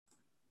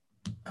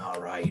All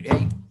right.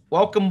 Hey,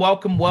 welcome,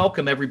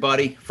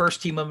 everybody.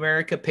 First Team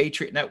America,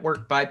 Patriot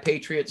Network by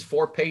Patriots,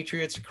 for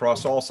Patriots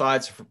across all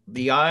sides of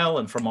the aisle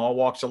and from all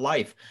walks of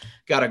life.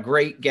 Got a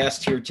great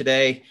guest here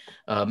today,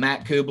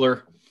 Matt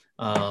Cubbler.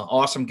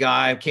 Awesome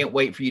guy. Can't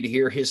wait for you to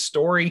hear his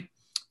story.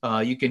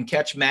 You can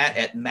catch Matt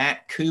at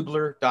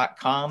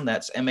mattcubbler.com.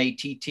 That's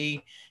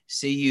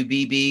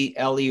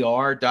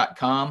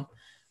mattcubbler.com.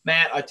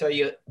 Matt, I tell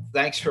you,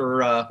 thanks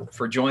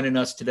for joining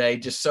us today.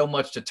 Just so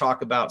much to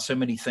talk about, so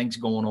many things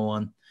going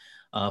on.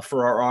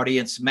 For our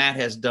audience, Matt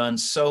has done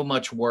so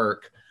much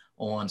work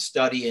on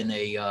studying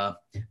a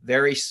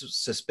very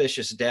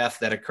suspicious death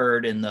that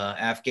occurred in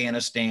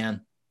Afghanistan.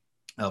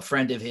 A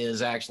friend of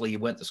his actually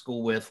went to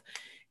school with,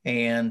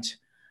 and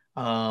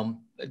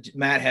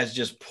Matt has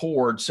just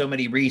poured so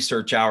many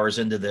research hours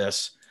into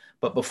this.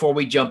 But before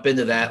we jump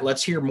into that,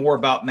 let's hear more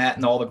about Matt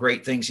and all the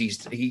great things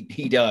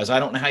he does. I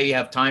don't know how you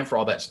have time for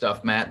all that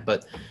stuff, Matt,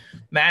 but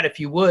Matt, if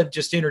you would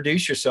just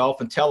introduce yourself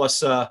and tell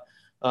us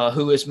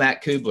who is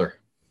Matt Cubbler.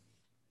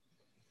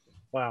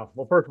 Wow.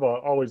 Well, first of all,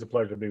 always a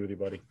pleasure to be with you,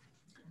 buddy.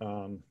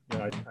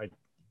 I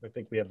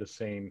think we have the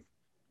same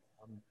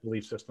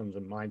belief systems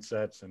and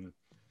mindsets and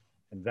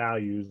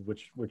values,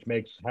 which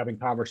makes having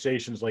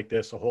conversations like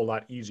this a whole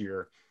lot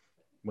easier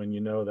when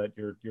you know that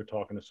you're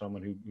talking to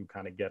someone who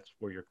kind of gets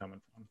where you're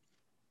coming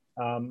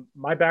from.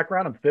 My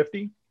background, I'm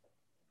 50,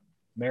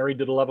 married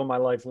to the love of my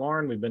life,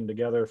 Lauren. We've been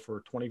together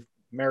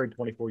married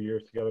 24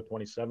 years, together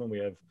 27. We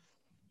have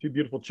two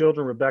beautiful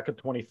children, Rebecca,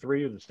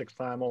 23, who's a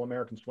 6-time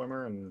All-American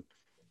swimmer and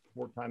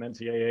 4-time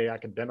NCAA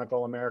academic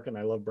All-American.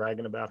 I love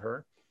bragging about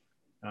her.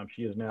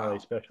 She is now a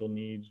special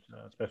needs,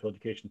 special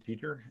education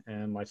teacher.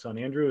 And my son,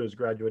 Andrew, is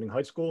graduating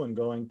high school and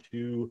going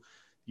to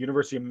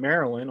University of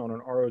Maryland on an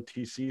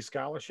ROTC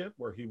scholarship,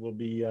 where he will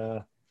be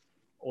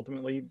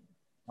ultimately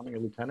becoming a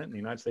lieutenant in the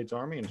United States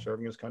Army and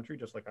serving his country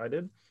just like I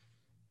did.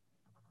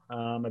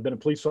 I've been a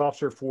police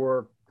officer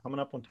for coming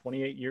up on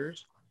 28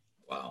 years.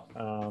 Wow.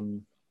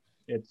 I'm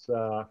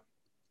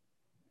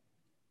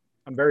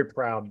very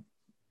proud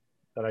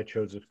that I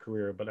chose this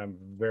career, but I'm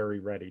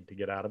very ready to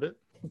get out of it.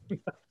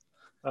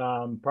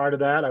 Prior to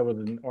that, I was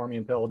an Army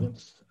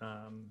intelligence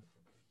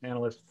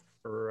analyst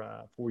for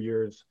 4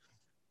 years,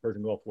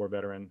 Persian Gulf War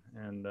veteran,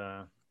 and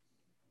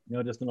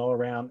just an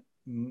all-around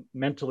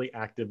mentally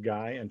active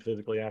guy and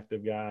physically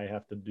active guy. I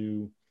have to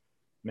do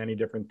many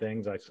different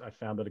things. I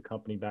founded a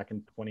company back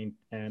in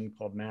 2010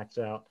 called Max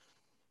Out,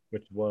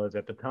 which was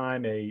at the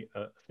time a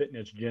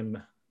fitness gym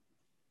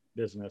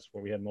business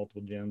where we had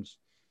multiple gyms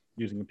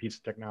using a piece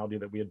of technology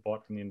that we had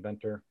bought from the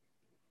inventor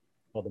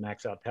called the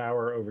Max Out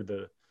Tower. Over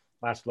the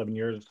last 11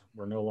 years,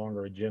 we're no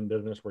longer a gym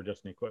business. We're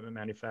just an equipment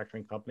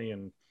manufacturing company,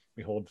 and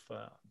we hold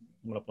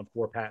coming up on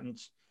 4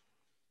 patents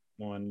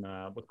on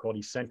what's called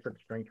eccentric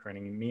strength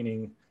training,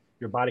 meaning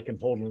your body can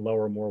hold and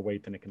lower more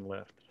weight than it can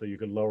lift. So you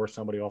could lower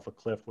somebody off a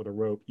cliff with a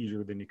rope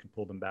easier than you can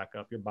pull them back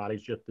up. Your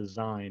body's just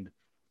designed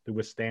to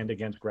withstand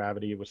against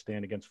gravity,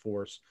 withstand against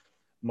force,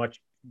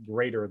 much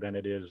greater than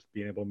it is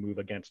being able to move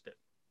against it.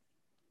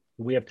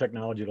 We have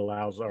technology that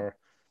allows our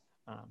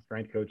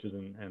strength coaches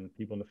and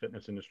people in the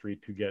fitness industry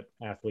to get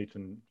athletes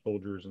and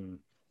soldiers and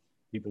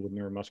people with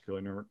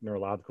neuromuscular,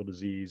 neurological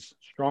disease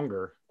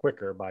stronger,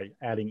 quicker by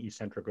adding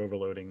eccentric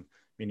overloading,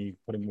 meaning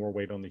putting more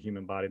weight on the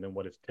human body than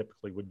what it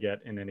typically would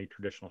get in any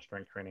traditional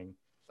strength training.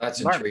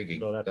 That's intriguing.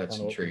 So that's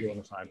intriguing. On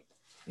the side.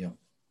 Yeah.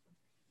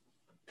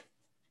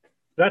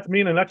 That's me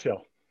in a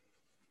nutshell.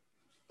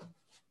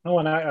 Oh,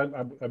 and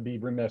I'd be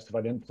remiss if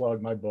I didn't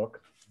plug my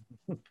book.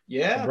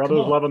 Yeah. My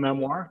Brother's Love, a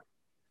Memoir,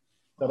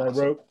 that Awesome.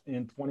 I wrote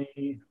in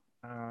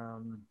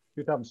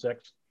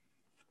 2006.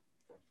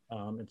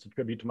 It's a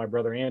tribute to my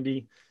brother,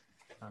 Andy.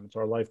 It's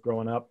our life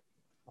growing up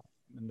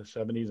in the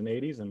 70s and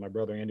 80s. And my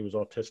brother, Andy, was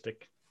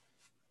autistic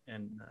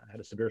and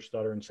had a severe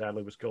stutter and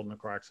sadly was killed in a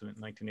car accident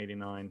in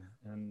 1989.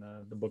 And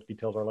the book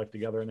details our life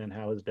together and then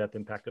how his death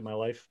impacted my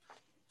life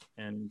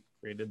and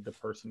created the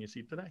person you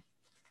see today.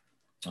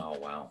 Oh,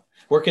 wow.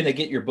 Where can they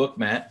get your book,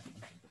 Matt?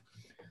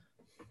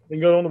 They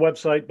can go on the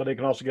website, but they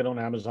can also get on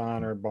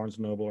Amazon or Barnes &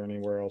 Noble or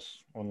anywhere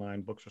else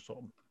online books are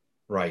sold.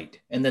 Right.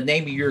 And the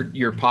name of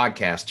your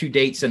podcast, 2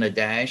 Dates and a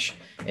Dash,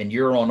 and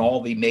you're on all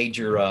the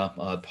major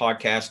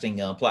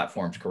podcasting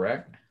platforms,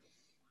 correct?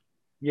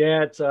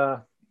 Yeah, it's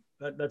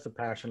that's a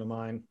passion of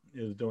mine,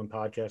 is doing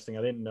podcasting.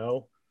 I didn't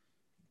know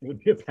it would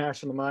be a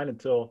passion of mine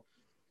until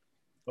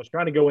I was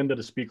trying to go into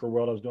the speaker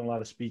world. I was doing a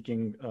lot of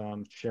speaking,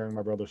 sharing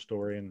my brother's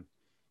story and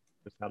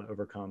just how to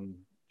overcome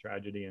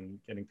tragedy and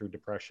getting through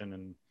depression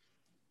and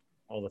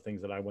all the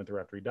things that I went through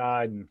after he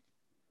died. And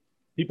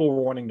people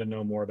were wanting to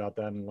know more about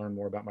that and learn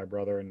more about my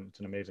brother. And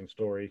it's an amazing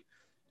story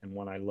and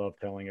one I love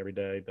telling every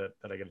day that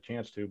I get a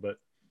chance to. But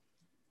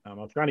I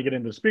was trying to get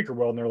into the speaker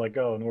world, and they're like,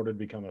 oh, in order to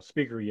become a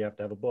speaker, you have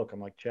to have a book. I'm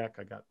like, check,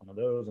 I got one of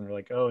those. And they're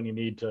like, oh, and you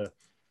need to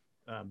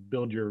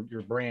build your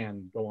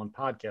brand, go on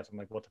podcasts. I'm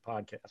like, what's a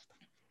podcast?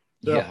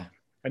 So Yeah.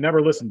 I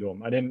never listened to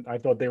them. I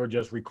thought they were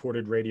just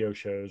recorded radio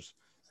shows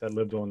that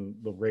lived on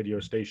the radio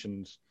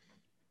station's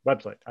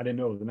website. I didn't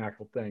know it was an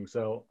actual thing.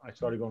 So I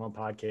started going on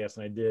podcasts,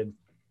 and I did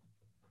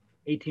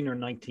 18 or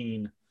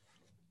 19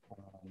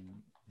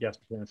 guest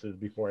appearances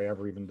before I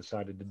ever even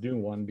decided to do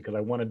one, because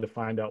I wanted to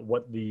find out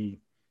what the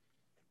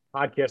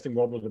podcasting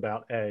world was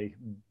about, A.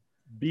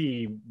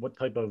 B, what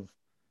type of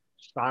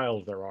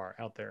styles there are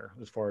out there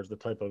as far as the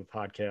type of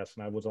podcast.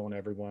 And I was on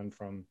everyone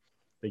from,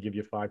 they give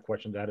you 5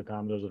 questions at a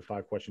time. Those are the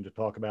 5 questions to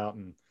talk about.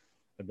 And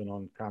I've been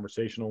on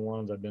conversational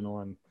ones. I've been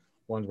on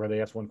ones where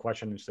they ask one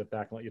question and sit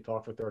back and let you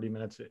talk for 30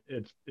 minutes.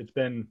 It's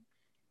been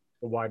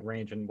a wide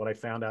range. And what I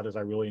found out is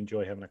I really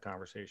enjoy having a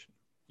conversation.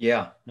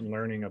 Yeah. And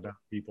learning about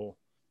people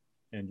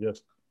and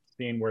just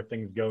seeing where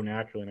things go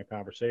naturally in a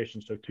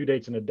conversation. So 2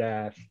 Dates and a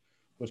Dash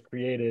was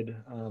created.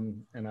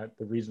 The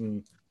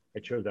reason I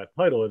chose that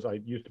title is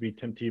I used to be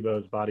Tim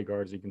Tebow's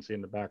bodyguard, as you can see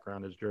in the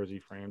background, his jersey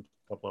framed,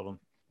 a couple of them.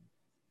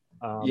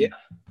 Yeah.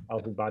 I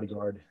was his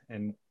bodyguard,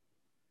 and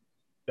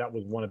that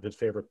was one of his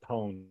favorite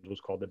poems,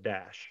 was called The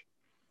Dash.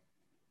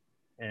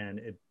 And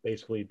it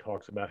basically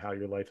talks about how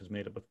your life is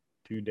made up of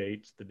 2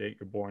 dates: the date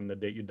you're born, the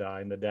date you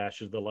die, and the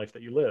dash is the life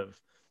that you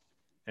live.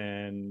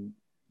 And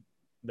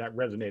that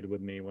resonated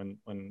with me when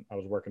I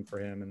was working for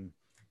him, and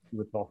he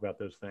would talk about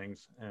those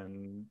things.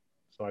 And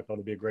so I thought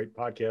it'd be a great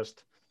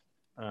podcast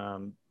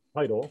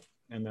title.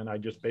 And then I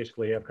just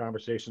basically have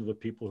conversations with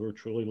people who are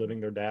truly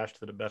living their dash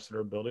to the best of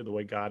their ability, the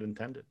way God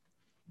intended.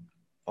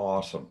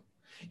 Awesome.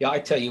 Yeah, I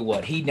tell you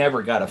what, he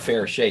never got a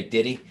fair shake,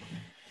 did he?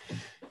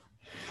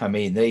 I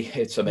mean,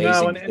 it's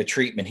amazing the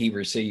treatment he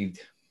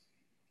received.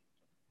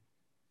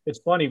 It's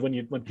funny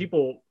when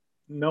people,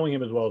 knowing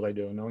him as well as I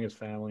do, knowing his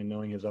family,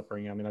 knowing his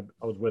upbringing. I mean,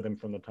 I was with him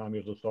from the time he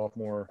was a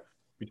sophomore,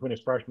 between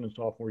his freshman and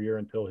sophomore year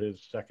until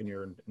his second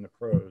year in the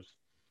pros.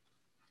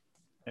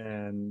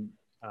 And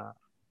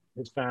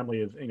his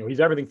family is,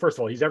 he's everything. First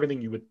of all, he's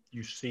everything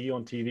you see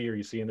on TV or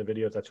you see in the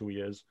videos. That's who he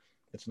is.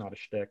 It's not a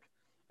shtick.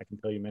 I can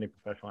tell you many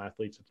professional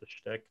athletes, it's a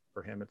shtick.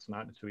 For him, it's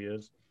not. It's who he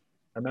is.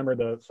 I remember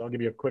so I'll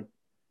give you a quick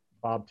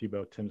Bob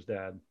Tebow, Tim's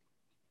dad.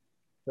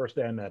 First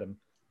day I met him.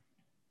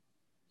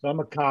 So I'm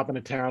a cop in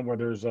a town where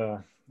there's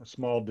a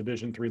small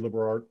Division III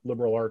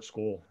liberal arts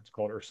school. It's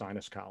called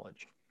Ursinus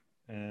College.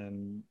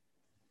 And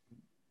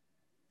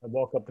I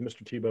walk up to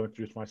Mr. Tebow,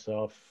 introduce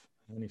myself,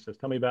 and he says,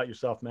 "Tell me about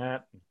yourself,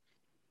 Matt."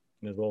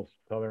 And his little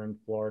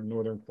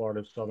northern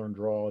Florida southern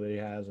drawl that he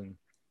has. And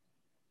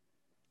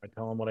I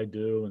tell him what I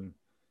do and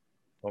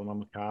told him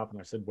I'm a cop.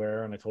 And I said,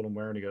 "Where?" And I told him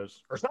where. And he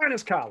goes,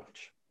 "Ursinus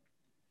College."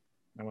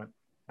 I went,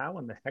 "How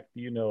in the heck do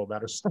you know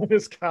about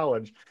Ursinus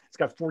College? It's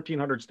got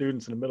 1,400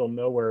 students in the middle of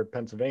nowhere,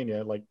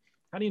 Pennsylvania. Like,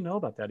 how do you know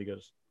about that?" He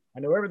goes,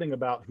 "I know everything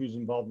about who's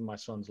involved in my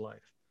son's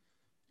life."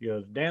 He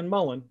goes, "Dan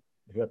Mullen,"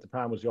 who at the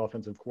time was the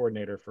offensive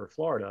coordinator for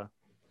Florida,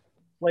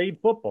 played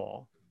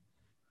football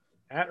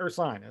at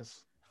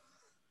Ursinus,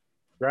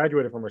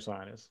 graduated from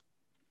Ursinus,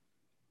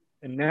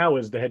 and now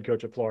is the head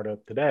coach of Florida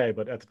today,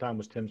 but at the time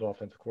was Tim's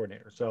offensive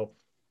coordinator. So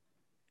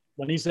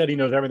when he said he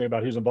knows everything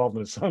about who's involved in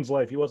his son's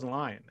life, he wasn't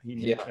lying. He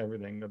knew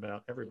everything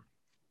about everyone.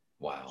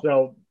 Wow.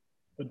 So,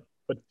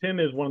 but Tim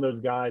is one of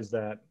those guys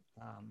that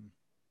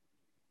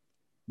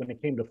when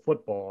it came to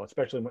football,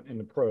 especially in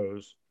the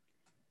pros,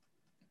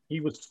 he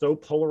was so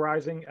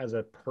polarizing as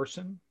a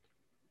person,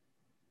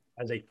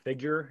 as a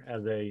figure,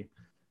 as a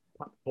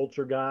pop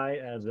culture guy,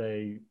 as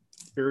a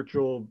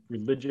spiritual,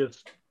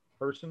 religious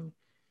person,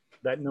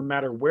 that no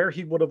matter where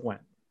he would have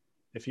went,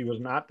 if he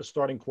was not the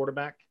starting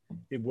quarterback,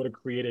 it would have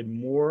created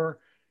more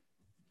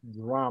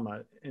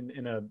drama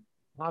in a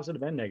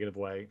positive and negative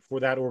way for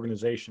that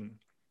organization,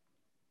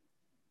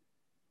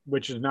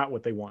 which is not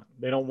what they want.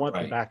 They don't want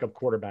the backup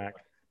quarterback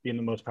being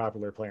the most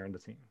popular player in the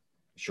team.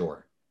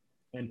 Sure.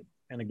 And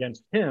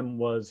against him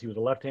he was a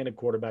left-handed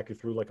quarterback who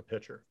threw like a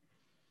pitcher.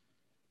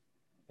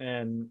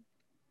 And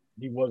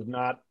he was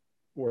not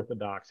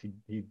orthodox.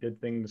 He did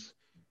things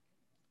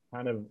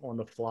kind of on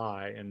the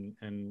fly and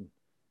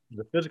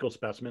the physical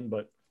specimen,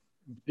 but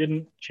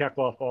didn't check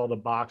off all the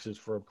boxes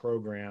for a pro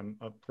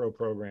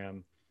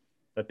program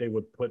that they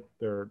would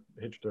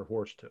hitch their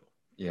horse to.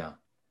 Yeah.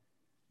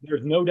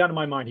 There's no doubt in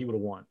my mind he would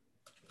have won.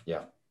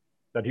 Yeah.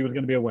 That he was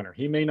going to be a winner.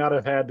 He may not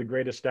have had the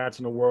greatest stats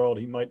in the world.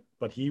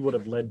 But he would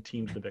have led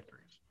teams to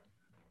victories.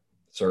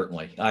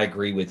 Certainly. I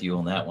agree with you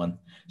on that one.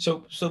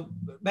 So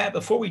Matt,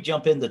 before we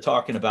jump into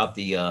talking about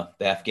the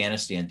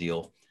Afghanistan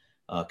deal,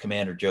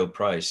 Commander Joe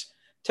Price,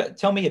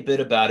 tell me a bit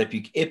about it,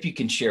 if you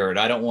can share it.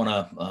 I don't want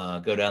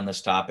to go down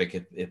this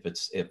topic if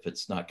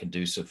it's not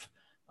conducive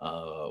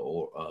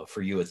or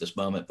for you at this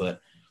moment. But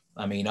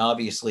I mean,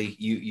 obviously,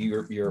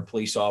 you're a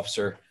police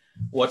officer.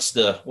 What's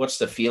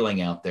the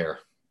feeling out there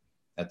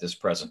at this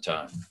present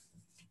time?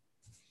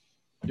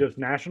 Just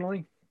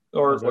nationally,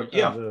 or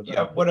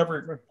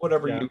whatever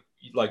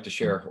you'd like to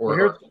share.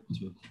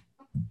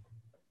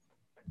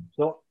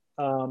 So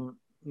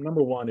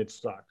number one, it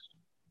sucks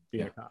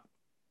being a cop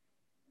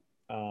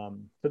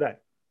today,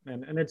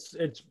 and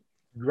it's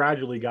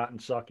gradually gotten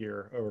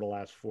suckier over the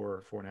last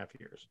 4.5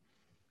 years.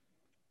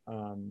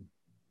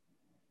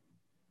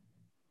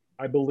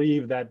 I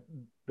believe that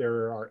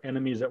there are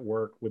enemies at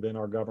work within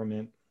our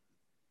government,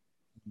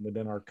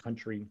 within our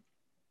country,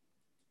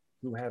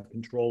 who have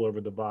control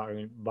over the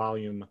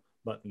volume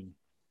button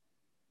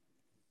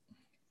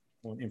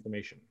on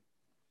information.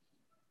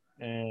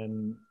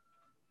 And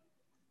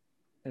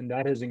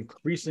that has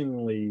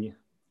increasingly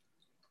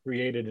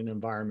created an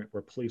environment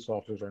where police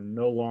officers are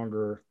no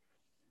longer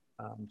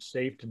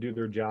safe to do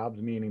their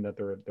jobs, meaning that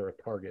they're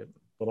a target,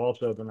 but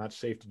also they're not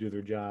safe to do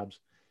their jobs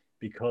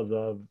because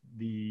of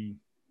the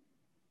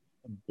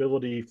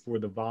ability for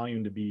the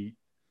volume to be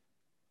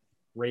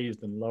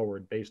raised and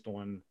lowered based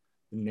on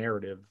the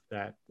narrative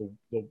that the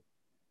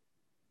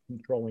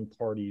controlling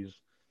parties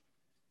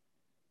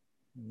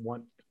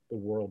want the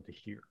world to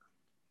hear.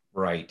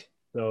 Right.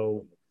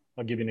 So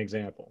I'll give you an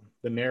example.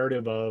 The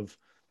narrative of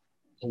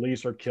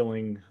police are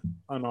killing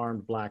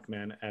unarmed Black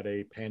men at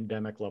a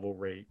pandemic level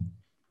rate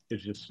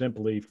is just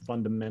simply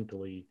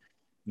fundamentally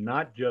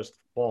not just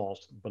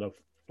false, but a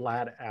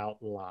flat out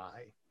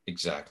lie.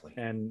 Exactly.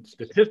 And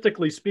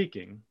statistically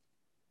speaking,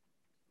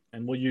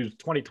 and we'll use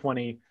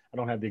 2020, I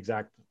don't have the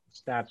exact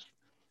stats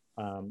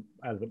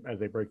as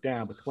they break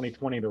down, but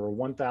 2020, there were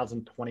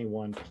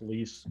 1,021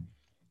 police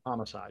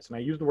homicides. And I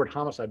use the word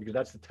homicide because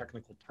that's the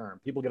technical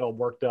term. People get all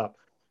worked up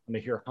when they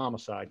hear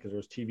homicide because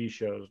there's TV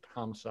shows,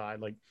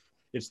 homicide. Like,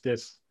 it's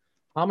this,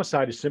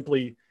 homicide is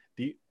simply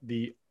the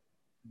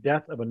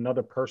death of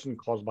another person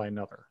caused by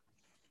another.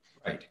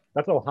 Right.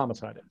 That's all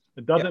homicide is.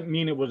 It doesn't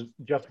mean it was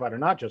justified or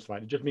not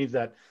justified. It just means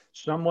that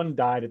someone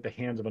died at the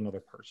hands of another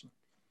person.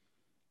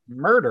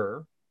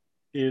 Murder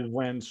is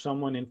when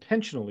someone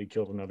intentionally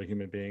kills another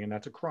human being, and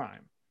that's a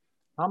crime.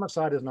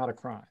 Homicide is not a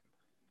crime.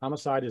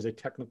 Homicide is a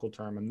technical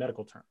term, a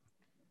medical term.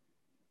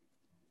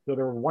 So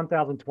there were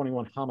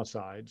 1,021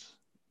 homicides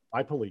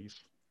by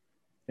police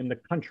in the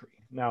country.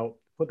 Now,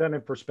 put that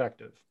in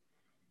perspective.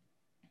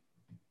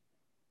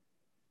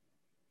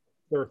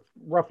 There are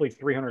roughly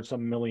 300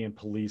 some million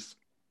police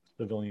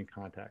civilian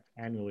contacts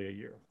annually a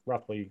year,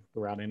 roughly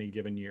throughout any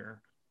given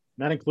year.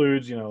 And that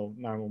includes,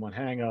 911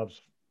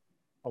 hangups,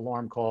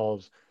 alarm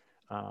calls,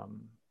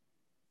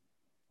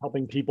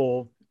 helping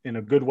people in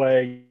a good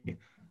way,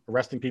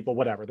 arresting people,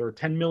 whatever. There were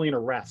 10 million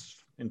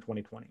arrests in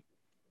 2020.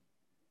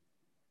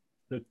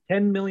 So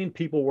 10 million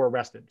people were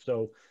arrested.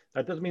 So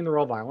that doesn't mean they're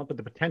all violent, but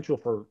the potential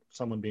for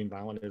someone being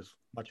violent is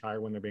much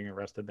higher when they're being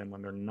arrested than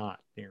when they're not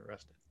being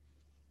arrested.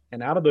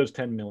 And out of those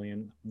 10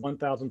 million,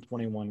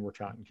 1,021 were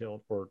shot and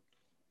killed or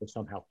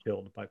somehow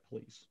killed by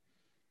police.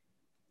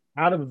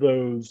 Out of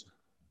those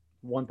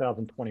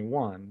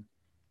 1,021,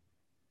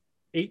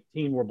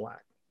 18 were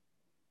Black.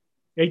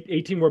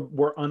 18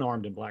 were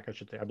unarmed and Black, I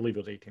should say. I believe it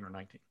was 18 or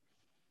 19.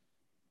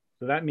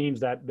 So that means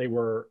that they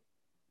were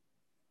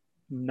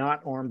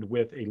not armed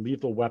with a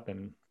lethal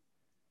weapon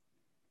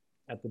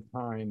at the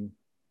time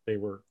they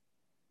were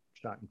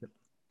shot and killed.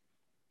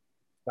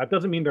 That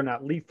doesn't mean they're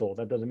not lethal.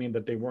 That doesn't mean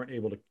that they weren't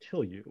able to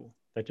kill you.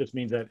 That just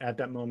means that at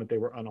that moment they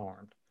were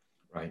unarmed.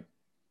 Right.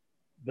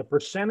 The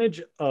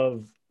percentage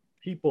of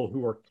people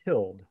who are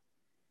killed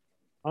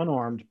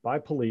unarmed by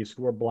police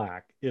who are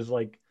Black is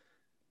like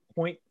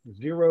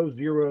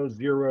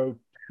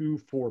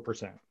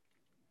 0.00024%.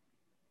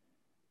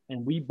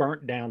 And we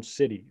burnt down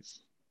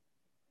cities.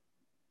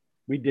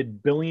 We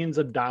did billions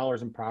of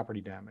dollars in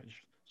property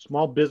damage.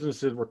 Small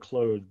businesses were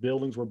closed.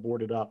 Buildings were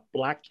boarded up.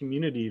 Black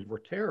communities were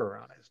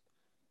terrorized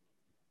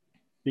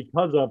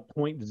because of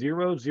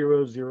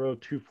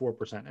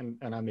 0.00024%.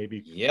 And I may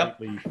be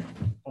completely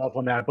off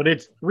on that, but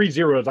it's 3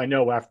 zeros, I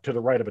know, after to the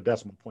right of a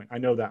decimal point. I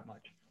know that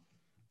much.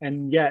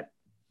 And yet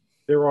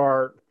there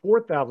are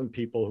 4,000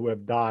 people who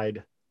have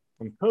died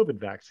from COVID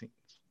vaccines.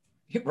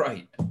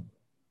 Right.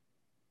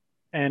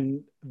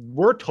 And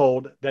we're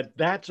told that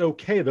that's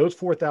okay. Those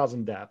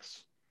 4,000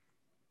 deaths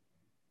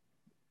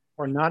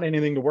are not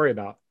anything to worry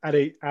about. Out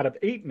of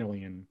 8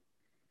 million,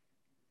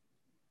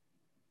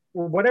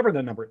 or whatever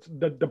the number is,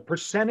 the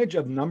percentage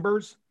of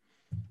numbers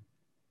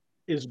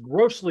is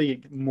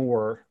grossly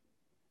more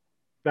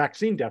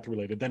vaccine death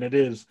related than it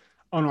is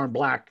unarmed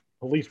Black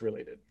police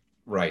related.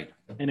 Right.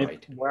 And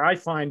where I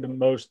find the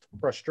most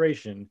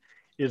frustration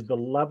is the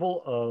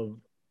level of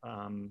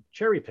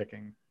cherry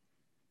picking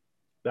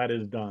that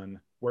is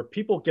done, where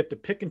people get to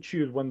pick and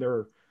choose when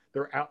they're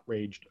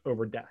outraged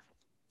over death.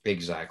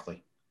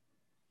 Exactly.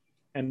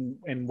 And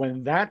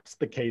when that's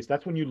the case,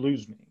 that's when you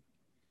lose me.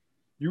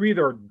 You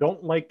either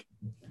don't like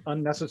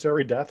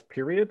unnecessary death,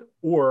 period,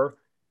 or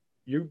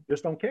you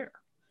just don't care.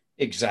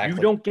 Exactly.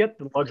 You don't get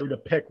the luxury to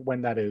pick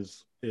when that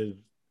is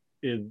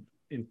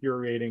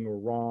infuriating or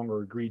wrong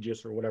or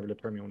egregious or whatever the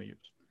term you want to use.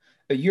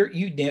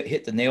 You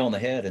hit the nail on the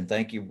head, and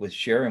thank you with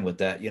sharing with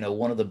that.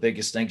 One of the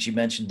biggest things you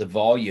mentioned, the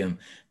volume.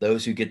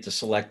 Those who get to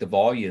select the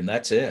volume,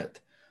 that's it.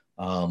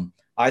 From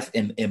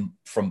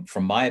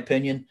my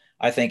opinion,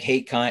 I think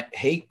hate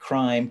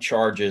crime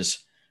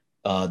charges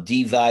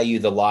devalue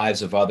the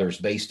lives of others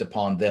based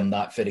upon them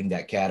not fitting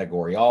that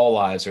category. All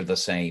lives are the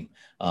same,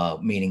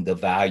 meaning the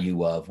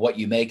value of what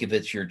you make of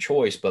it's your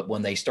choice. But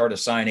when they start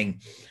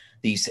assigning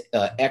these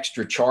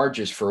extra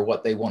charges for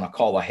what they want to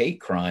call a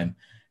hate crime,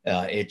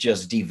 it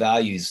just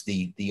devalues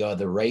the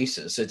other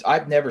races.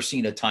 I've never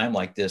seen a time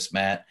like this,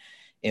 Matt,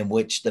 in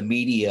which the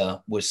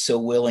media was so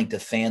willing to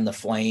fan the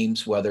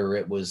flames, whether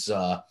it was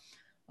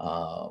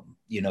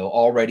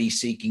already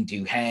seeking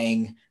to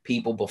hang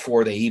people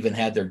before they even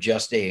had their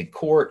just day in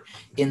court,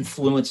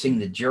 influencing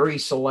the jury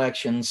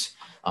selections,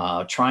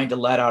 trying to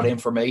let out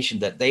information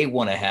that they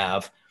want to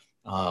have.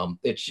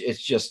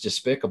 It's just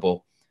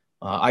despicable.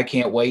 I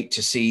can't wait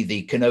to see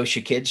the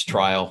Kenosha kids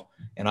trial,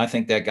 and I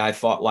think that guy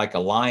fought like a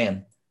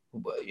lion.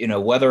 You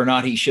know, whether or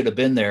not he should have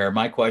been there,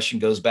 my question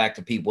goes back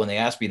to people when they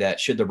ask me that: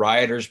 should the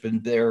rioters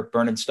been there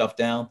burning stuff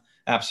down?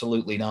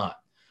 Absolutely not.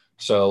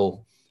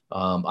 So,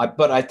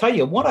 but I tell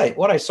you what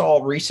I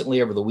saw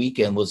recently over the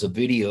weekend was a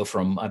video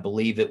from, I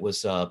believe it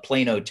was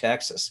Plano,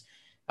 Texas.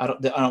 I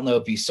don't know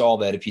if you saw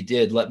that. If you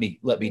did, let me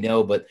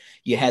know. But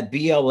you had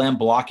BLM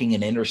blocking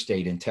an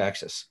interstate in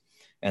Texas.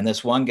 And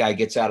this one guy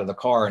gets out of the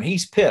car and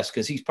he's pissed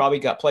because he's probably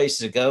got places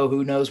to go.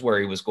 Who knows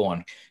where he was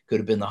going? Could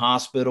have been the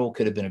hospital,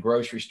 could have been a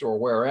grocery store,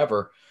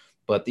 wherever.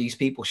 But these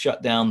people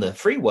shut down the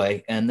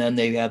freeway, and then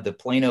they have the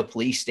Plano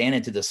police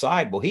standing to the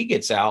side. Well, he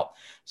gets out.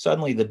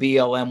 Suddenly the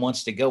BLM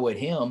wants to go at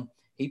him.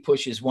 He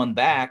pushes one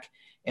back,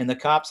 and the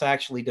cop's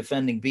actually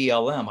defending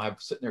BLM. I'm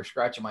sitting there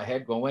scratching my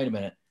head going, wait a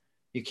minute.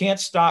 You can't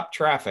stop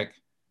traffic.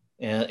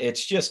 And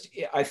it's just,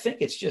 I think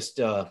it's just,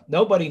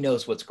 nobody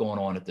knows what's going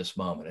on at this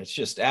moment. It's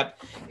just,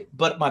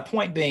 but my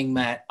point being,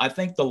 Matt, I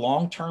think the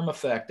long-term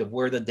effect of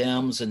where the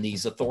Dems and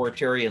these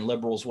authoritarian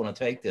liberals want to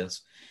take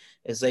this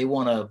is they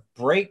want to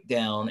break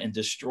down and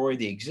destroy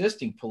the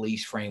existing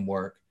police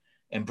framework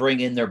and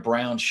bring in their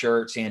brown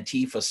shirts,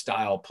 Antifa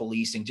style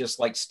policing, just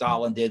like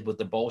Stalin did with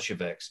the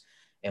Bolsheviks.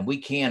 And we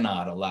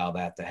cannot allow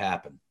that to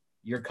happen.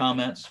 Your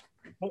comments?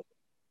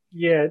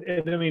 Yeah,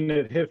 I mean,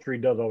 history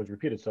does always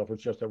repeat itself.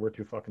 It's just that we're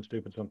too fucking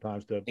stupid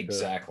sometimes to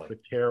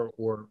care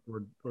or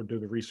do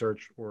the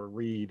research or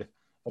read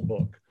a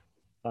book.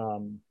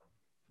 And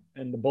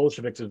the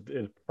Bolsheviks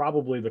is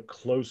probably the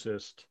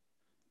closest,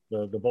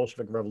 the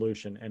Bolshevik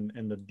Revolution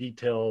and the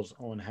details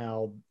on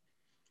how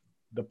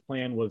the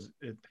plan was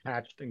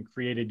hatched and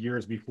created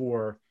years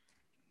before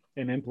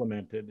and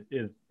implemented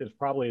is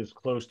probably as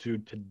close to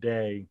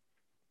today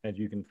as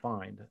you can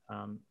find.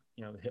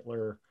 You know,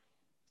 Hitler,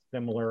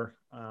 similar,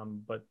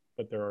 but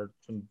there are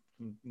some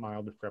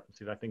mild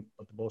discrepancies. I think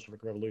the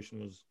Bolshevik Revolution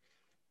was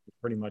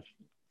pretty much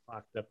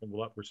locked up in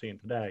what we're seeing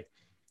today.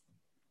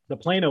 The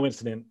Plano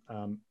incident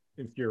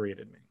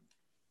infuriated me.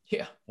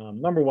 Yeah.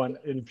 Number one,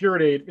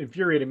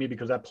 infuriated me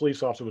because that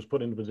police officer was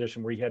put in a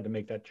position where he had to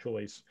make that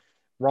choice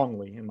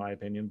wrongly, in my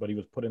opinion, but he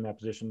was put in that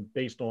position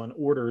based on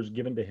orders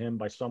given to him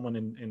by someone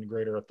in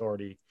greater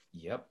authority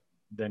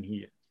than he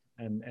is.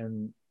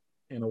 And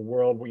in a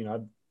world where, you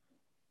know,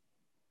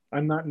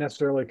 I'm not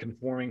necessarily a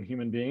conforming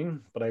human being,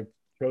 but I've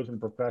chosen a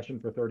profession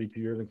for 32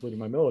 years, including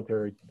my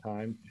military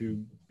time,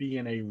 to be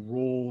in a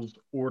rules,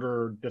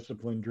 order,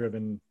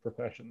 discipline-driven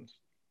professions.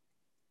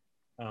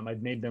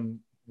 I've made them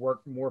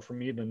work more for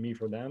me than me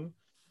for them.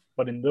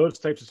 But in those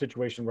types of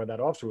situations where that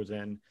officer was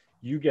in,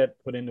 you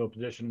get put into a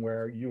position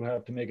where you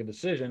have to make a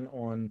decision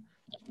on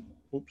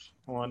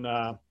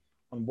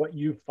what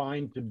you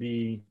find to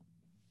be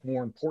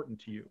more important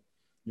to you,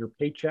 your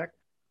paycheck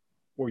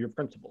or your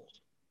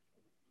principles.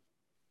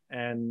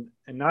 And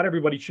not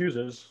everybody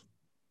chooses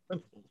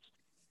principles.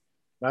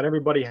 Not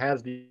everybody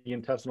has the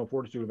intestinal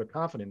fortitude or the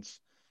confidence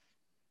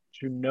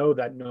to know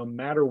that no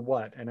matter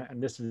what,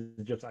 and this is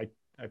just, I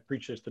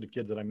preach this to the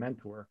kids that I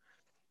mentor,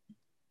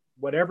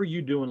 whatever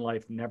you do in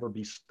life, never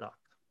be stuck.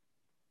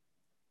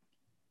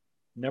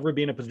 Never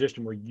be in a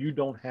position where you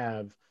don't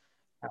have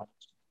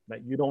outs,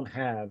 that you don't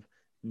have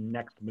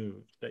next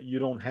moves, that you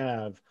don't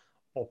have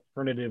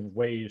alternative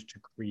ways to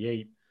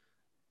create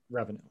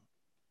revenue.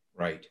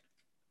 Right.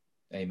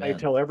 Amen. I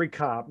tell every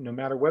cop, no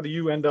matter whether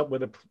you end up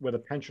with a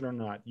pension or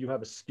not, you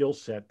have a skill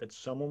set that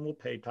someone will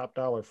pay top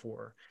dollar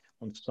for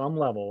on some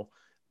level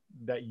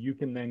that you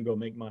can then go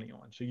make money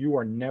on. So you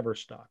are never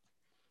stuck.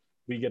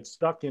 We get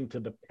stuck into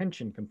the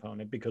pension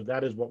component because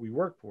that is what we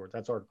work for.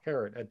 That's our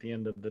carrot at the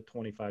end of the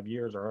 25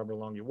 years or however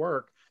long you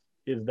work,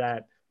 is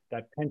that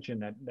pension,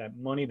 that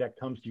money that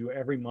comes to you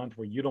every month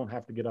where you don't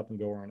have to get up and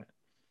go earn it.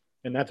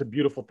 And that's a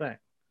beautiful thing.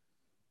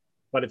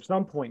 But at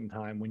some point in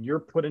time, when you're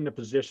put in a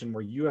position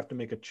where you have to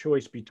make a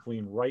choice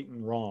between right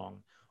and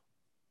wrong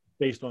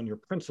based on your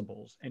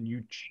principles, and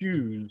you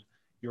choose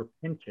your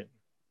pension,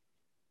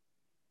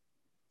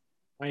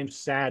 I am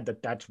sad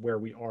that that's where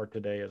we are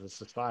today as a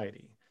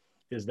society,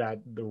 is that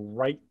the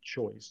right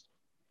choice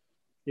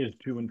is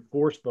to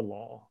enforce the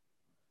law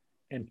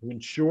and to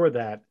ensure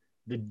that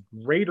the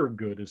greater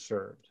good is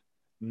served,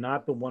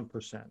 not the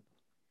 1%.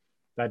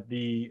 That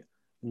the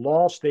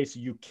law states that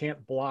you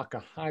can't block a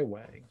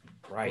highway,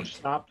 right, or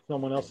stop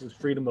someone else's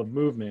freedom of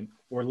movement,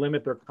 or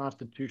limit their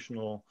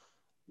constitutional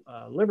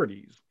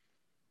liberties.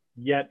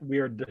 Yet we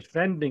are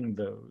defending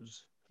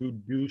those who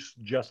do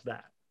just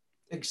that.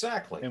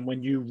 Exactly. And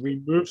when you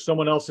remove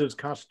someone else's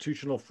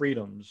constitutional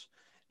freedoms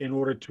in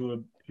order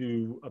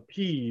to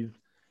appease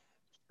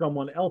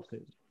someone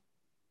else's,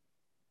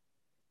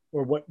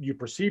 or what you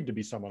perceive to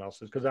be someone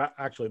else's, because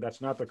actually that's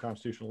not their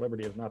constitutional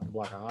liberty, is not to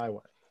block a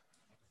highway.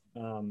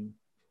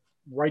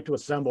 Right to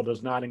assemble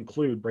does not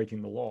include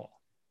breaking the law.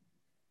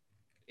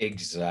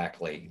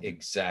 Exactly.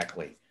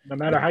 No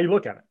matter how you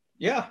look at it.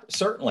 Yeah,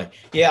 certainly.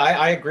 Yeah,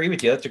 I agree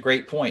with you. That's a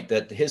great point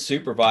that his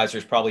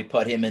supervisors probably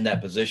put him in that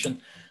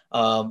position.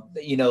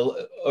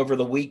 Over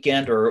the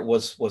weekend, or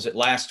was it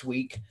last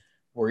week?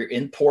 We're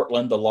in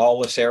Portland, the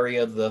lawless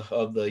area of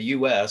the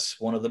U.S.,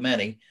 one of the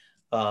many.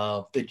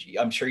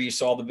 I'm sure you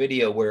saw the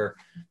video where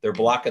they're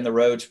blocking the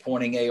roads,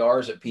 pointing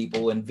ARs at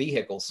people in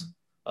vehicles.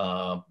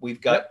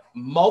 We've got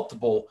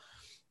multiple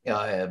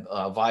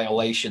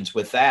violations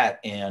with that,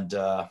 and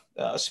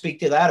speak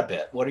to that a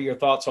bit. What are your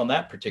thoughts on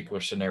that particular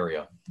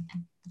scenario?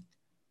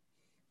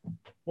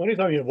 Well,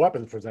 anytime you have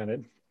weapons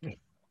presented,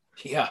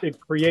 Yeah, it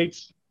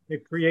creates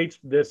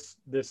this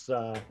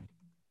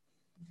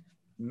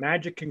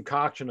magic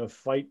concoction of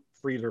fight,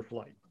 freeze, or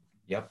flight.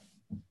 Yep.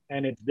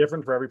 And it's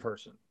different for every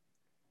person.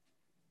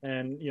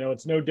 And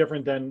it's no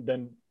different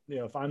than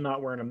if I'm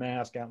not wearing a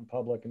mask out in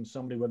public and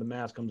somebody with a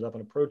mask comes up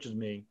and approaches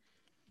me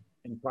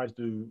and tries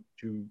to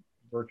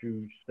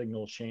virtue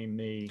signal shame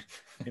me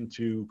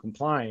into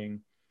complying.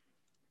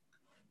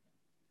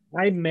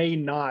 I may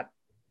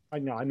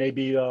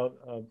be a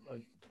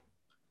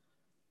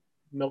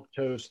milk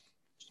toast,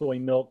 soy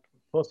milk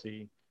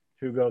pussy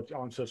who goes,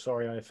 oh, I'm so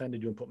sorry I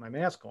offended you, and put my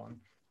mask on.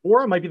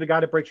 Or I might be the guy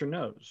that breaks your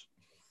nose.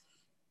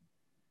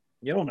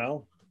 You don't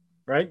know,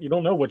 right? You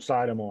don't know which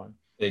side I'm on.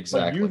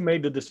 Exactly. But you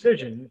made the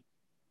decision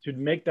to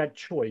make that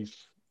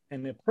choice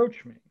and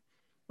approach me.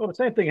 Well, the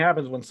same thing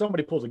happens when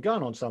somebody pulls a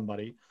gun on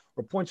somebody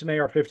or points an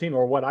AR-15,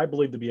 or what I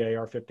believe to be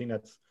AR-15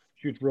 that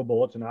shoots real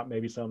bullets and not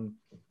maybe some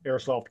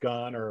airsoft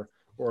gun or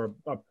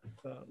a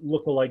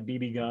look-alike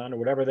BB gun or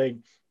whatever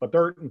but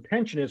their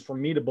intention is for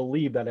me to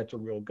believe that it's a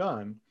real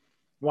gun.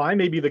 Well, I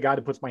may be the guy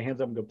that puts my hands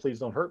up and go, please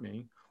don't hurt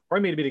me. Or I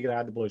may be the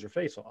guy that blows your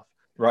face off.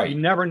 Right. You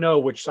never know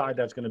which side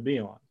that's going to be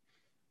on.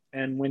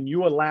 And when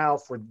you allow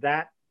for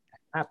that to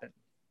happen,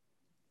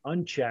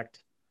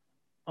 unchecked,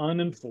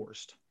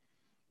 unenforced,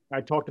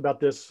 I talked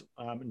about this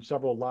in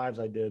several lives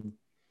I did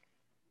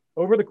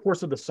over the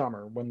course of the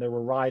summer when there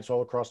were riots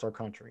all across our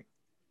country.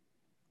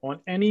 On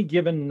any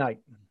given night,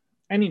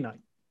 any night,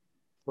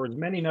 for as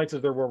many nights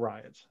as there were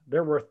riots,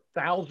 there were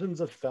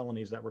thousands of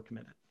felonies that were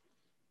committed.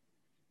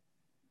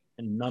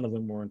 And none of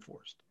them were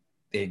enforced.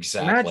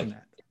 Exactly. Imagine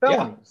that.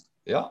 Felonies.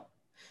 Yeah.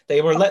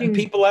 They were letting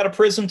people out of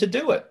prison to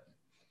do it.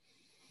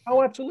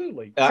 Oh,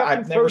 absolutely.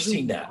 I've never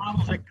seen that.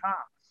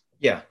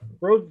 Yeah.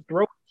 Throw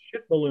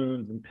shit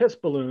balloons and piss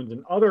balloons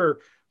and other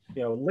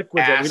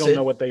liquids that we don't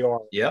know what they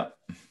are. Yeah.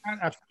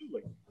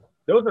 Absolutely.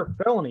 Those are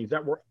felonies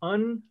that were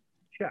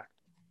unchecked.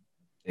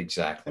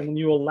 Exactly. And when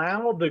you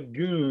allow the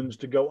goons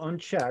to go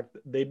unchecked,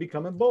 they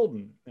become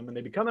emboldened. And when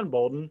they become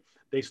emboldened,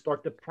 they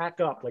start to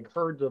pack up like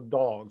herds of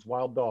dogs,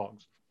 wild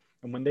dogs.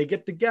 And when they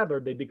get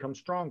together, they become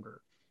stronger.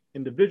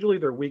 Individually,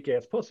 they're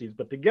weak-ass pussies,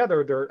 but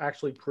together, they're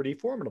actually pretty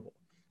formidable.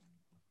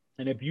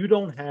 And if you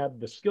don't have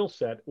the skill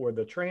set or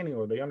the training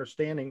or the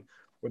understanding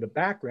or the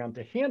background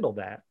to handle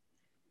that,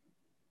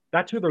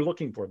 that's who they're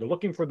looking for. They're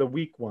looking for the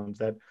weak ones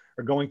that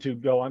are going to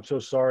go, I'm so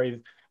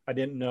sorry, I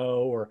didn't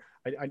know, or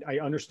I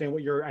understand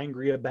what you're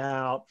angry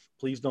about.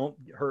 Please don't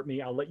hurt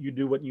me. I'll let you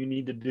do what you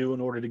need to do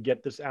in order to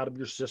get this out of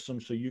your system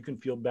so you can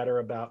feel better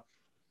about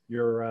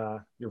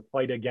your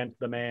fight against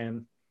the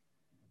man.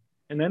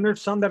 And then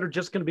there's some that are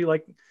just going to be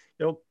like,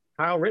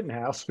 Kyle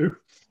Rittenhouse, who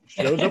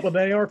shows up with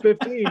an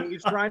AR-15.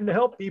 He's trying to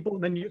help people,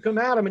 and then you come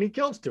at him and he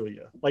kills two of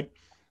you. Like,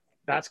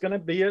 that's going to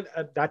be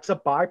that's a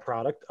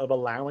byproduct of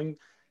allowing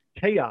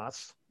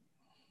chaos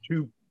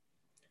to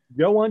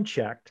go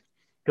unchecked,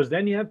 because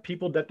then you have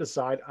people that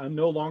decide, I'm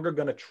no longer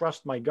going to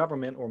trust my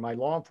government or my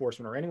law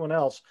enforcement or anyone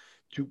else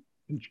to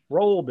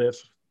control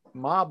this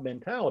mob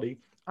mentality.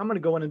 I'm going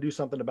to go in and do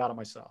something about it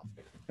myself.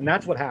 And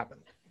that's what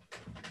happened.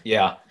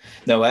 Yeah,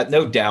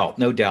 no doubt.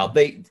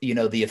 They,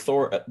 the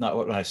authority, not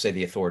when I say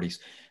the authorities,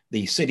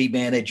 the city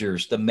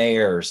managers, the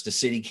mayors, the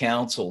city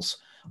councils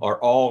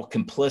are all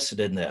complicit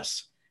in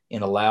this,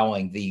 in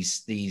allowing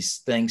these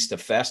things to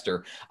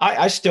fester.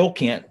 I still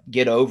can't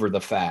get over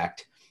the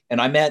fact. And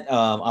I met,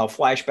 I'll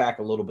flash back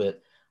a little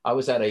bit. I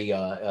was at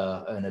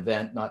an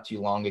event not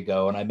too long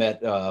ago, and I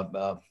met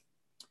a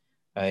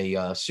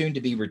soon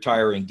to be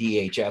retiring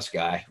DHS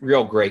guy,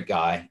 real great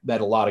guy.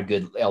 Met a lot of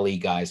good LE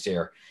guys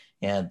there.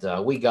 And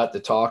we got to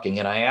talking,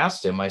 and I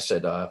asked him, I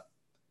said,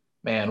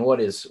 man,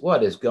 what is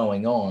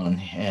going on?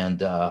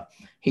 And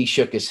he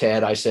shook his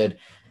head. I said,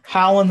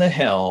 how in the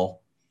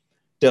hell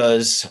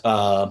does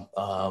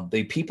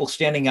the people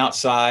standing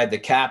outside the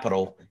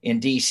Capitol in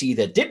DC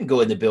that didn't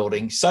go in the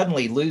building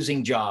suddenly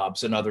losing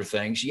jobs and other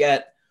things?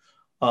 Yet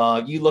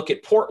you look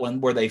at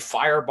Portland, where they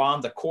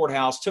firebombed the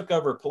courthouse, took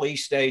over a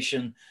police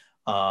station,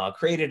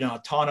 created an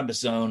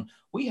autonomous zone.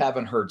 We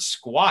haven't heard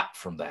squat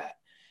from that.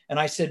 And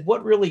I said,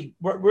 what really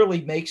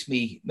makes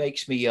me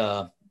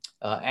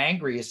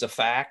angry is the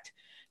fact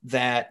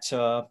that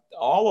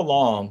all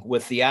along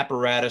with the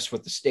apparatus,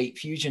 with the state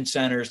fusion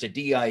centers, the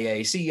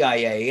DIA,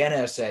 CIA,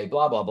 NSA,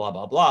 blah, blah, blah,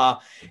 blah,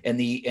 blah, and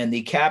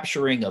the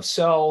capturing of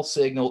cell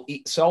signal,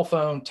 cell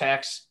phone,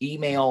 text,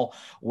 email,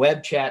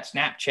 web chat,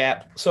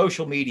 Snapchat,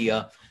 social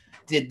media,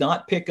 did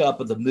not pick up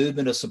the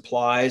movement of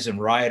supplies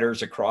and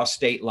rioters across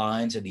state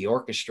lines and the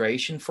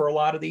orchestration for a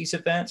lot of these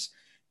events.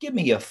 give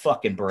me a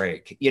fucking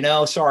break.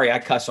 Sorry, I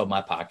cuss on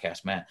my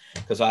podcast, Matt,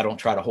 because I don't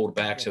try to hold it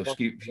back. So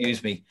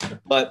excuse me.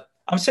 But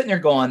I'm sitting there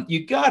going,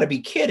 you got to be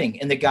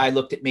kidding. And the guy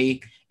looked at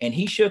me and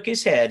he shook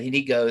his head and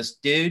he goes,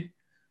 dude,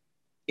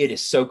 it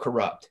is so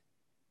corrupt.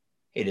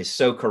 It is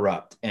so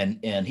corrupt.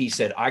 And he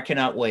said, I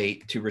cannot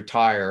wait to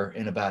retire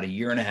in about a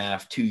year and a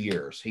half, 2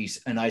 years.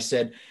 And I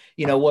said,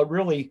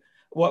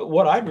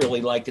 what I'd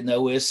really like to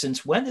know is,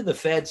 since when did the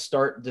Fed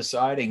start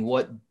deciding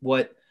what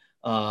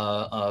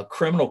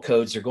criminal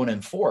codes they're going to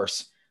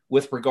enforce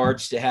with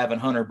regards to having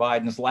Hunter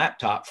Biden's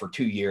laptop for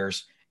 2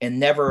 years and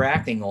never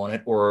acting on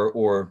it,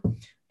 or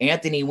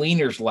Anthony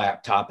Weiner's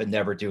laptop and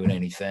never doing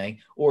anything,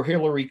 or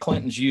Hillary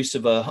Clinton's use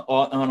of an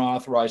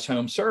unauthorized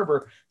home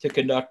server to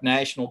conduct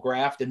national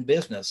graft and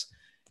business.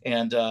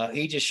 And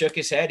he just shook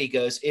his head. He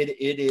goes, it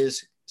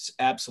is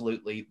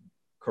absolutely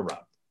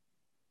corrupt.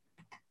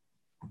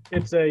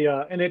 It's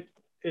there's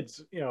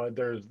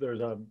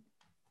a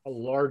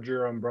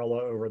larger umbrella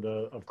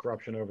of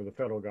corruption over the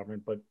federal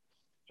government, but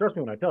trust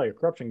me when I tell you,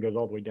 corruption goes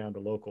all the way down to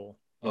local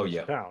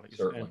municipalities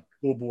and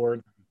school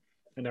boards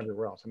and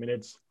everywhere else. I mean,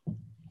 it's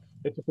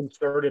a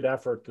concerted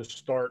effort to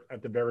start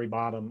at the very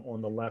bottom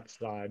on the left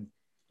side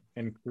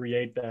and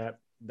create that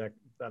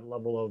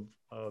level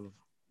of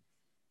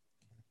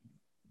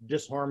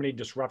disharmony,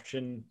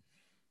 disruption,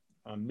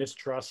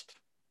 mistrust,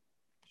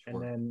 and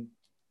then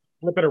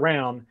flip it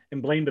around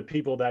and blame the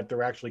people that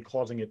they're actually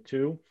causing it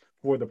to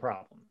for the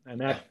problem. And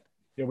that,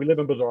 we live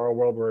in a bizarre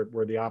world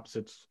where the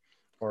opposites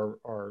are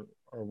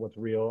what's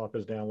real. Up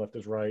is down, left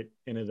is right,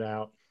 in is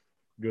out,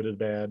 good is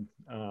bad.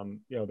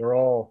 They're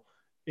all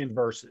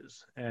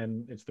inverses,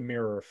 and it's the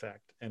mirror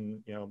effect.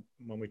 And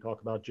when we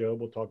talk about Job,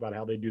 we'll talk about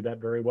how they do that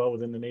very well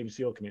within the Navy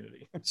SEAL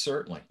community.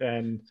 Certainly.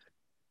 And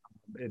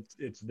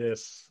it's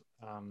this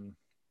and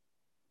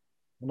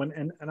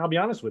I'll be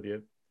honest with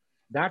you,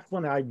 that's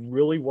when I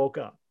really woke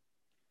up.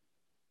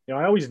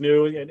 I always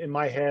knew in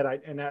my head,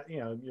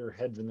 your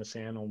head's in the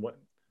sand on what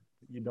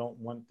you don't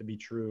want to be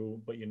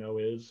true, but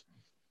is.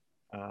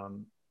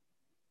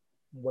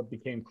 What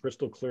became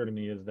crystal clear to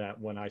me is that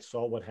when I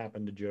saw what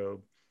happened to Job,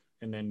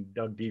 and then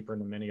dug deeper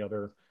into many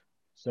other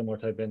similar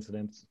type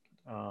incidents,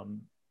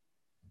 and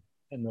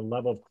the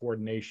level of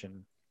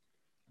coordination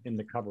in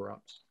the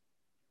cover-ups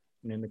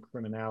and in the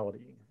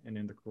criminality and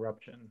in the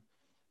corruption,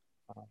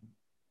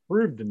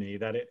 proved to me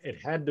that it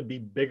had to be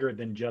bigger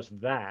than just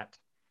that,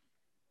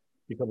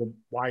 because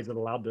why is it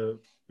allowed to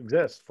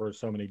exist for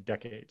so many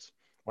decades?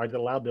 Why is it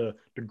allowed to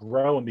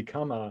grow and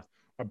become a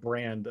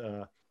brand,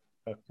 a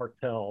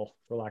cartel,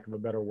 for lack of a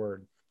better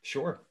word?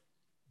 Sure.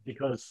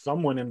 Because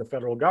someone in the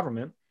federal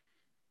government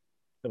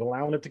is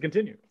allowing it to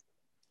continue.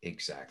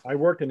 Exactly. I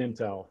worked in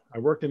Intel. I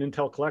worked in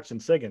Intel Collection,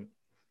 SIGINT.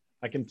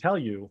 I can tell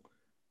you,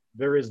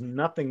 there is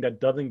nothing that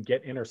doesn't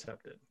get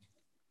intercepted.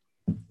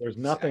 There's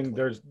nothing,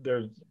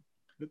 exactly.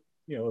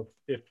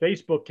 If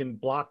Facebook can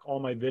block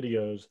all my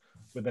videos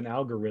with an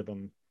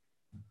algorithm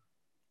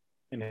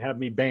and have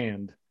me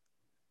banned,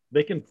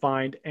 they can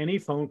find any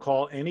phone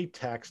call, any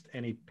text,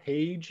 any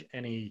page,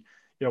 any,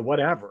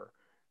 whatever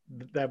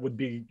that would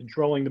be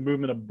controlling the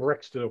movement of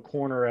bricks to a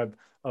corner of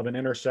an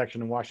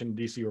intersection in Washington,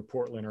 D.C. or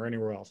Portland or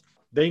anywhere else.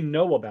 They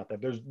know about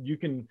that.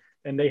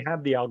 And they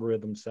have the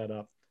algorithm set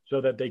up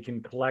so that they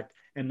can collect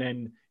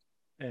and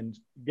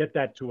get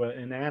that to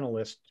an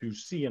analyst to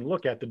see and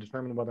look at to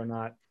determine whether or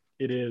not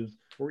it is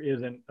or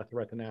isn't a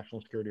threat to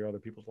national security or other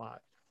people's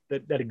lives.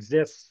 That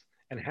exists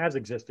and has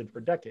existed for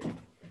decades.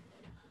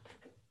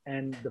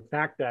 And the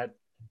fact that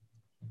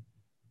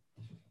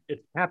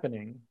it's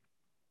happening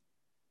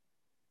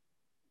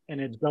and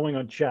it's going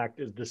unchecked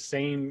is the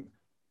same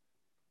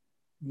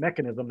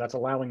mechanism that's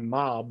allowing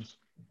mobs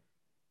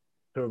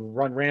to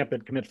run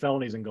rampant, commit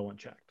felonies, and go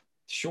unchecked.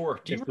 Sure.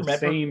 Do you remember the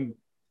same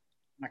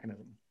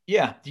mechanism?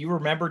 Yeah. Do you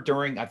remember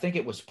during, I think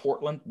it was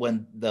Portland,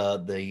 when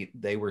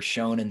they were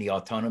shown in the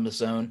autonomous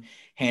zone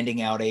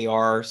handing out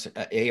AR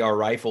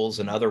rifles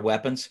and other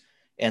weapons,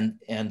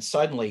 and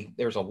suddenly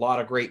there's a lot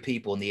of great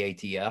people in the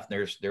ATF.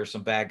 There's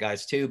some bad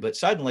guys too, but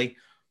suddenly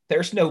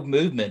there's no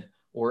movement,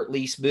 or at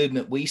least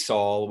movement we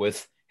saw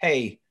with,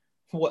 hey,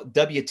 what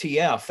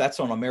WTF? That's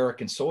on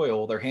American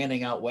soil. They're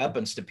handing out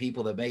weapons to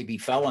people that may be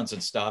felons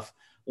and stuff.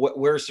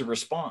 Where's the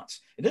response?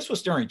 And this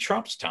was during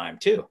Trump's time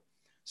too.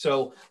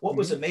 So what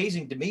was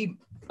amazing to me,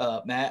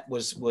 Matt,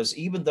 was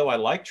even though I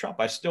like Trump,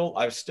 I still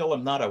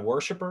am not a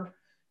worshiper.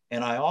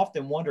 And I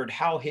often wondered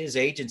how his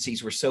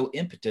agencies were so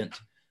impotent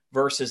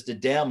versus the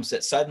Dems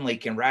that suddenly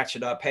can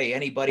ratchet up. Hey,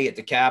 anybody at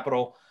the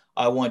Capitol,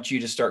 I want you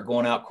to start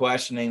going out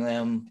questioning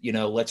them.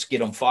 Let's get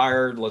them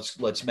fired.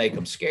 Let's make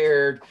them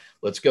scared.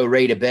 Let's go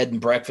raid a bed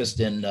and breakfast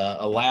in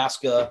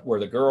Alaska where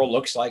the girl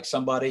looks like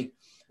somebody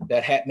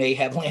that may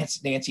have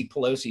Nancy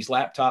Pelosi's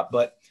laptop,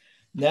 but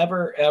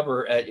never,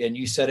 ever, and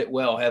you said it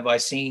well, have I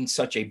seen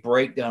such a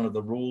breakdown of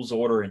the rules,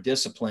 order, and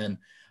discipline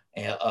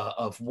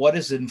of what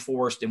is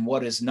enforced and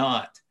what is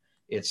not.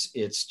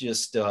 It's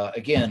just,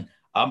 again,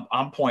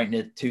 I'm pointing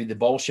it to the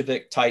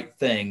Bolshevik type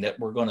thing that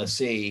we're going to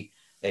see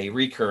a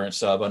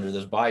recurrence of under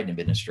this Biden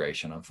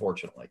administration,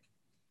 unfortunately.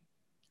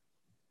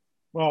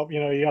 Well,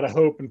 you got to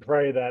hope and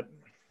pray that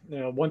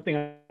one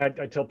thing I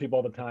tell people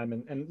all the time,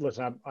 and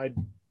listen, I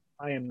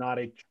am not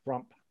a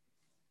Trump.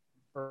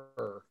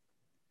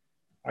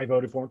 I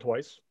voted for him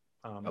twice.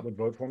 Would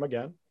vote for him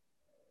again.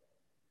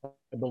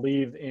 I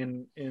believe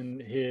in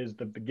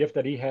the gift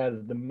that he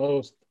has the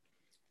most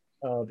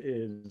of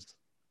is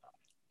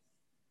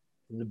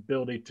the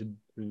ability to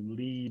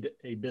lead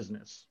a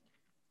business.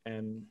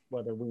 And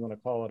whether we want to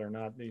call it or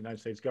not, the United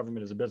States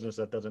government is a business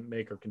that doesn't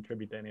make or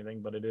contribute to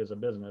anything, but it is a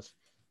business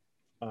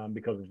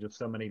because there's just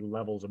so many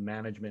levels of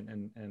management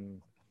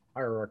and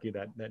hierarchy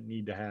that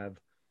need to have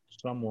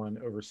someone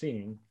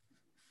overseeing.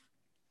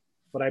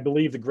 But I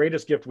believe the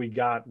greatest gift we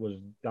got was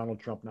Donald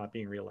Trump not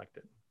being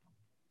reelected.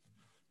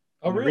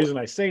 Oh, and the really? reason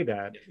I say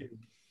that is,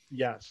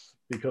 yes,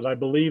 because I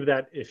believe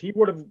that if he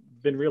would have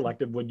been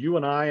reelected, would you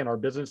and I and our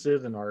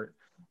businesses and our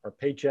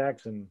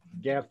paychecks and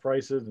gas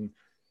prices and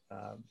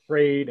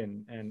trade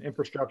and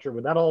infrastructure,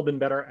 would that all been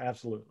better?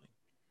 Absolutely.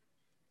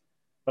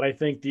 But I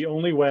think the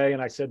only way,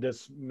 and I said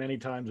this many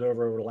times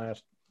over the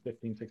last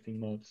 15, 16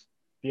 months,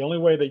 the only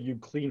way that you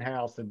clean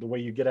house and the way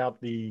you take out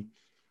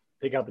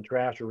the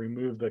trash or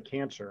remove the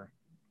cancer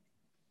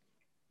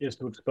is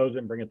to expose it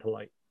and bring it to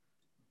light.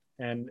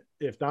 And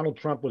if Donald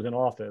Trump was in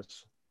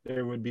office,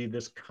 there would be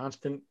this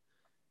constant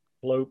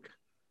cloak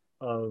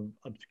of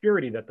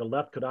obscurity that the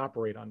left could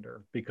operate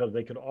under because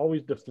they could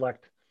always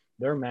deflect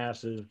their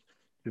masses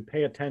to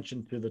pay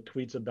attention to the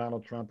tweets of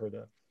Donald Trump or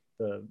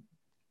the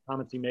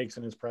comments he makes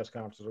in his press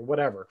conferences or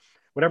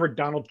whatever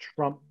Donald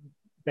Trump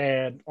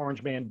bad,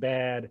 orange man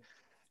bad,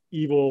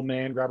 evil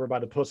man grabber by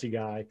the pussy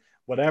guy,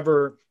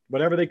 whatever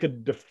they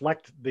could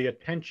deflect the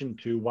attention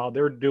to while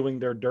they're doing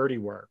their dirty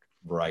work.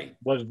 Right.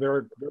 Was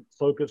their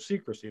cloak of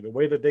secrecy, the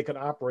way that they could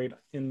operate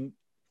in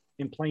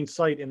plain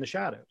sight in the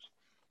shadows.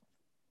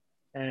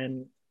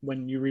 And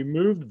when you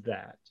remove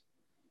that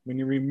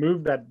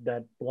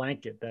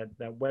blanket,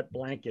 that wet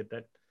blanket,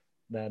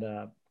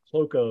 that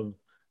cloak of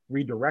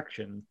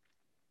redirection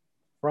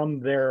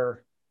from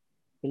their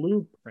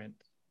blueprint,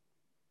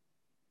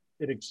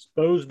 it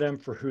exposed them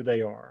for who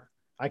they are.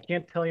 I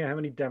can't tell you how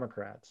many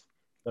Democrats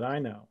that I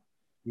know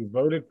who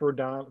voted for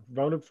Joe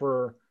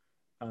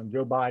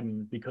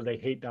Biden because they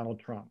hate Donald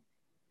Trump.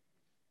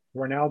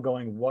 We're now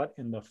going, what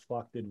in the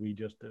fuck did we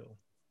just do?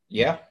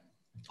 Yeah.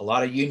 A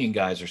lot of union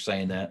guys are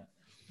saying that,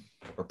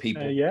 or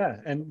people. Yeah.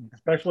 And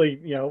especially,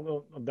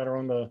 that are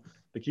on the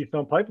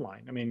Keystone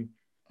Pipeline. I mean,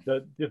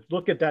 just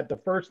look at that. The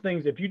first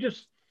things,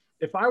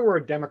 if I were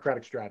a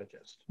Democratic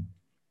strategist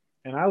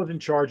and I was in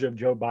charge of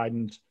Joe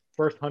Biden's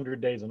first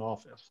 100 days in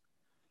office,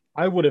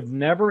 I would have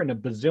never in a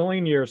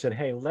bazillion years said,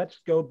 hey, let's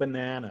go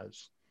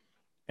bananas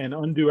and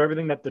undo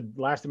everything that the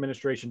last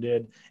administration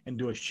did and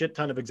do a shit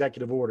ton of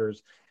executive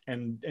orders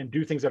and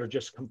do things that are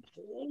just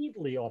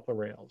completely off the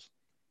rails.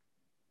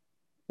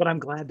 But I'm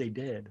glad they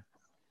did.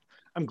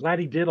 I'm glad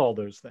he did all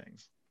those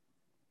things.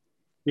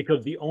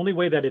 Because the only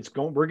way that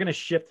we're going to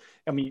shift.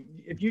 I mean,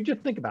 if you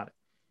just think about it,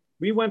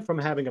 we went from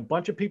having a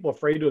bunch of people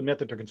afraid to admit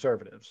that they're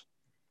conservatives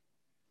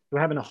to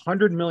having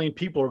 100 million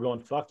people who are going,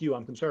 fuck you,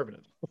 I'm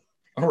conservative.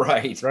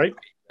 Right. Right?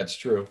 That's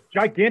true.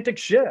 Gigantic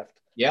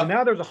shift. Yeah. So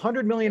now there's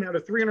 100 million out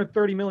of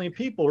 330 million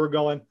people who are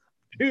going,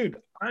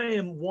 dude, I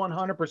am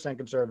 100%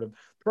 conservative,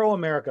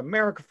 pro-America,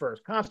 America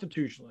first,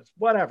 constitutionalist,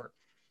 whatever.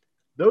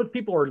 Those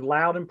people are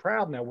loud and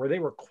proud now, where they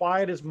were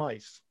quiet as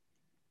mice.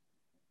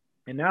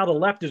 And now the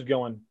left is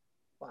going,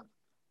 wow,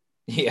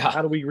 yeah.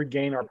 How do we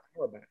regain our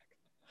power back?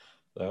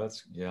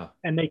 Yeah.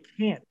 And they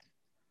can't.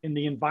 In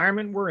the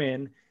environment we're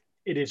in,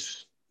 it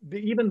is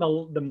even the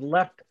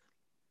left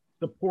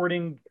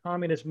supporting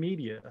communist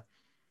media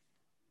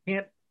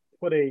can't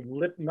put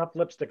enough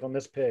lipstick on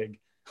this pig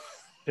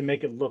to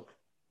make it look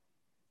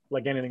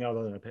like anything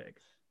other than a pig.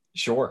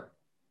 Sure.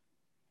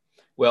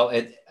 Well,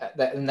 and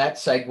that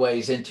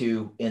segues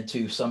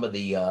into some of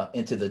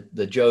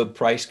the Job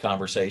Price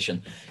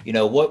conversation.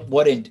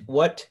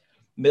 What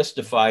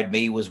mystified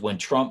me was when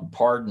Trump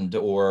pardoned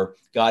or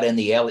got in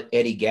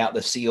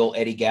the SEAL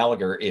Eddie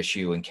Gallagher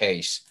issue in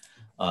case.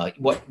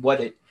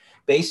 What it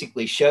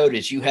basically showed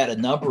is you had a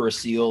number of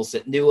SEALs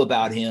that knew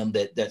about him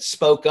that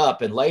spoke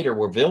up and later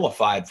were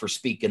vilified for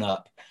speaking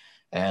up,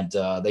 and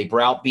they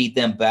browbeat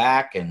them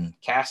back and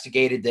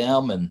castigated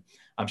them, and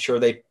I'm sure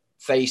they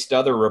faced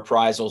other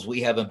reprisals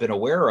we haven't been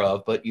aware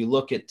of. But you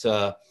look at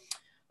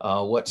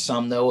what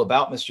some know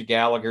about Mr.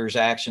 Gallagher's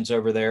actions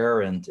over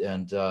there, and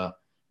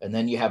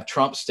then you have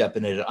Trump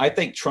stepping in it. I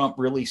think Trump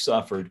really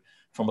suffered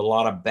from a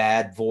lot of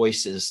bad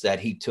voices that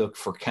he took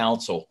for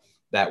counsel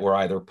that were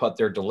either put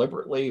there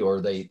deliberately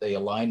or they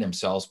aligned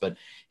themselves. But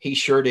he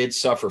sure did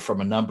suffer from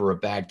a number of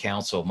bad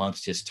counsel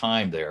amongst his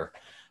time there.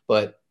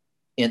 But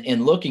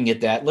in looking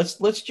at that,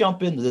 let's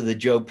jump into the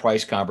Joe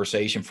Price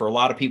conversation. For a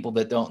lot of people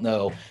that don't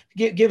know,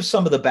 give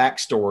some of the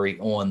backstory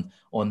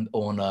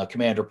on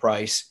Commander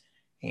Price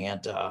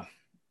and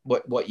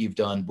what you've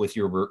done with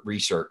your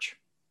research.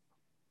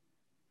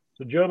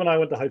 So Joe and I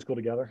went to high school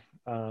together.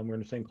 We're in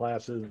the same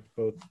classes,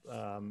 both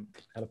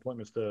had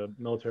appointments to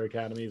military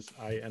academies.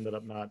 I ended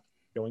up not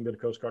going to the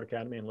Coast Guard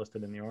Academy,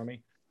 enlisted in the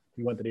Army.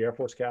 He went to the Air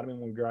Force Academy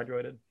when we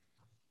graduated.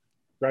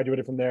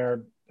 Graduated from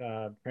there,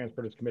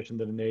 transferred his commission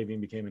to the Navy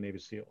and became a Navy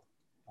SEAL.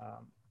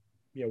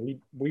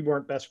 We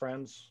weren't best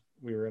friends.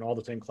 We were in all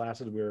the same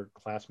classes. We were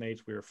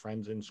classmates. We were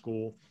friends in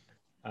school,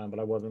 but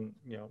I wasn't,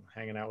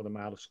 hanging out with him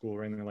out of school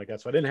or anything like that.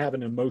 So I didn't have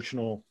an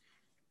emotional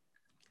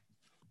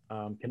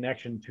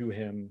connection to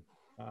him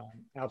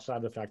outside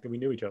of the fact that we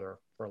knew each other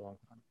for a long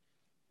time.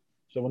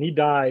 So when he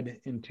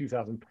died in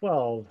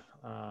 2012,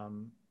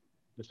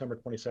 December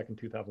 22nd,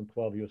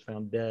 2012, he was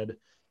found dead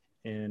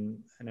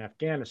in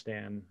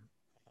Afghanistan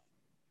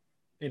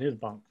in his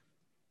bunk.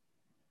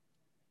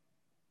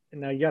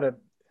 And now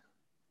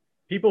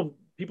people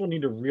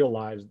need to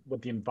realize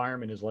what the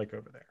environment is like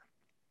over there.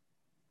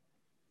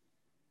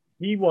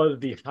 He was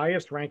the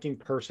highest ranking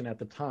person at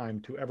the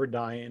time to ever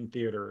die in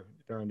theater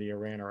during the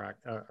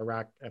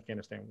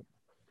Iraq-Afghanistan war.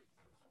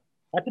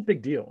 That's a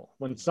big deal.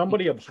 When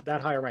somebody of that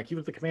high rank, he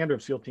was the commander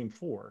of SEAL Team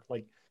 4,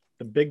 like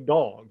the big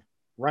dog,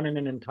 running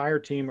an entire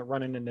team,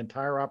 running an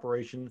entire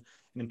operation,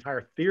 an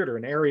entire theater,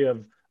 an area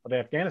of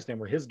Afghanistan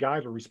where his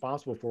guys were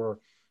responsible for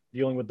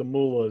dealing with the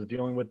mullahs,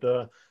 dealing with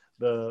the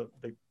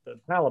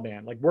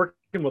Taliban, like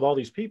working with all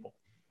these people.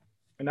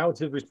 And that was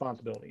his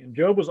responsibility. And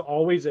Job was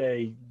always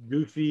a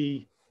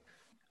goofy,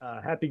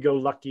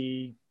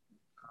 happy-go-lucky,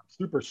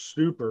 super,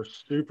 super,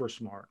 super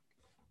smart.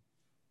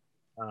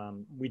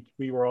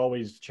 We were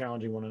always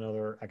challenging one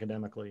another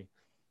academically,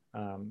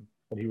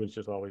 but he was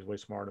just always way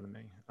smarter than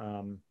me.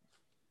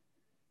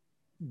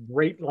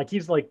 Great, like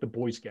he's like the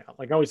Boy Scout.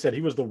 Like I always said,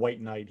 he was the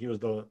white knight. He was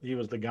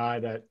the guy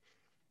that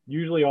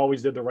usually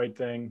always did the right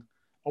thing,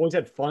 always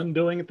had fun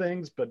doing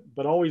things, but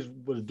always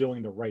was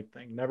doing the right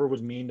thing. Never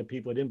was mean to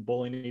people. He didn't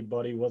bully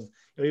anybody. He was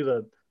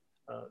a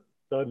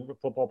stud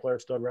football player,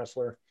 stud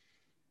wrestler,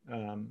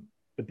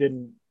 but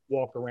didn't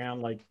walk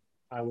around like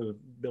I was a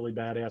Billy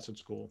Badass at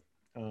school.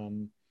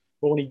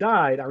 But when he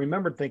died, I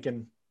remember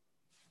thinking,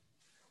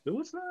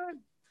 suicide?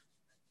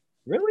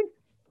 Really?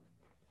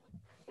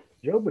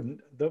 Job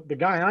would, the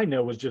guy I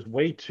know was just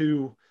way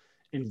too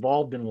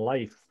involved in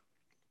life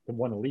to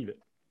want to leave it.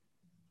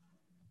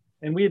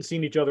 And we had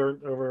seen each other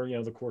over,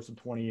 the course of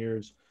 20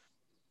 years.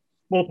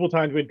 Multiple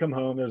times we'd come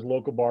home. There's a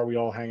local bar we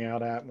all hang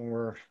out at when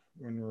we're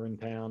in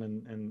town,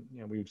 and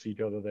we would see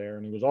each other there.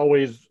 And he was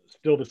always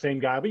still the same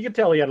guy, but you could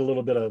tell he had a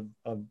little bit of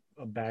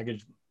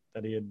baggage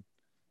that he had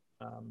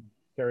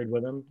carried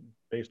with him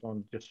based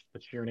on just the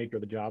sheer nature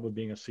of the job of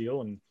being a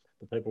SEAL and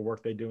the type of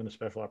work they do in the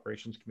special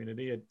operations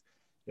community.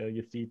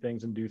 You see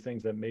things and do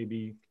things that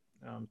maybe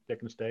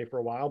stick and stay for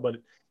a while, but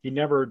he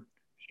never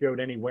showed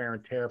any wear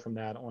and tear from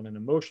that on an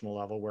emotional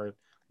level where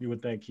you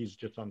would think he's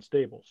just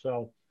unstable.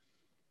 So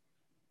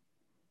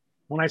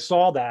when I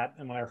saw that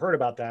and when I heard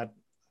about that,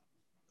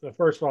 the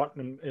first thought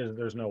is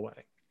there's no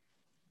way.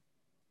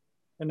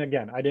 And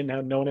again, I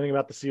didn't know anything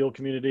about the SEAL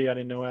community. I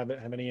didn't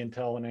have any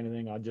intel and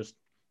anything. I just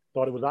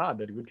thought it was odd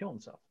that he would kill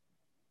himself.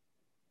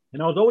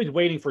 And I was always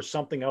waiting for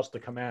something else to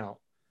come out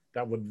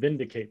that would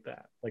vindicate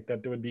that, like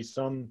that there would be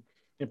some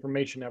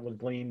information that was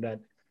gleaned that,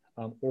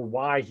 or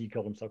why he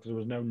killed himself, because there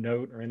was no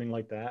note or anything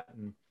like that.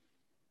 And,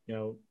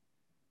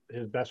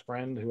 his best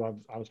friend who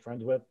I was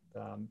friends with,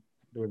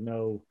 there was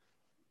no,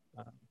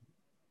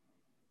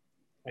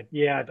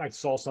 I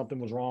saw something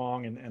was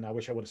wrong and I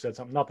wish I would have said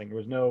something. Nothing. There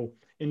was no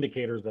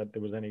indicators that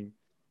there was any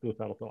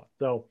suicidal thought.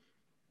 So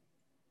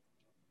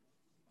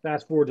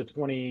fast forward to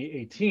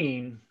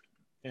 2018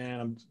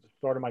 and I'm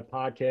starting my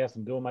podcast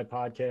and doing my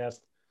podcast.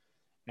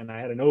 And I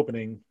had an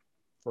opening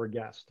for a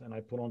guest and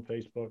I put on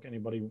Facebook,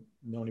 anybody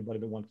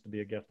that wants to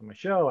be a guest on my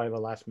show, I have a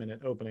last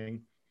minute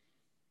opening.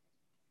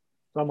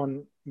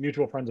 Someone,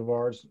 mutual friends of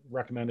ours,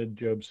 recommended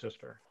Job's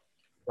sister,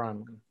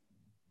 Bronwyn.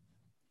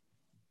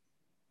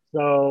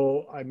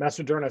 So I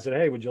messaged her and I said,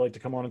 hey, would you like to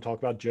come on and talk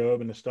about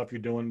Job and the stuff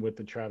you're doing with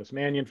the Travis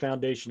Manion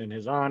Foundation in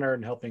his honor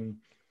and helping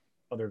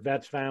other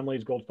vets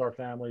families, Gold Star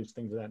families,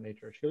 things of that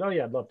nature? She goes, oh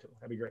yeah, I'd love to.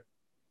 That'd be great.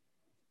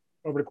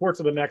 Over the course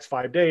of the next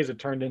 5 days, it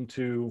turned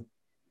into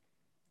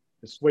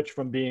the switch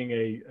from being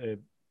a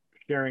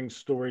sharing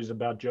stories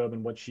about Job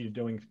and what she's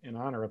doing in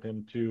honor of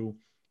him to,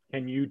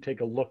 can you take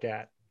a look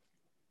at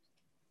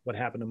what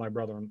happened to my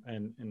brother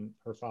and in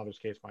her father's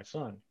case, my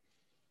son?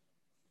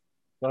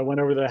 So I went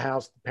over to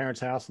the parents'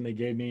 house, and they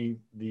gave me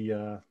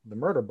the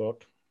murder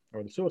book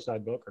or the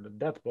suicide book or the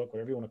death book,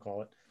 whatever you want to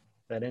call it,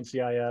 that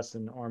NCIS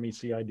and Army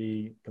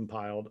CID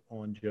compiled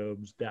on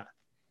Job's death.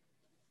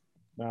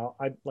 Now,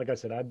 like I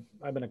said,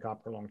 I've been a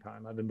cop for a long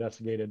time. I've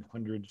investigated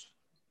hundreds,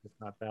 if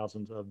not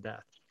thousands, of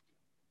deaths.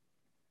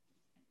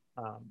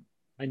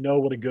 I know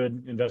what a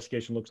good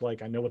investigation looks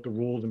like. I know what the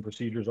rules and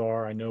procedures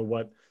are. I know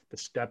what the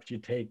steps you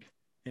take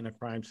in a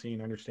crime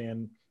scene. I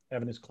understand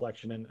evidence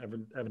collection and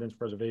evidence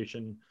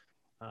preservation.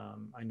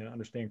 I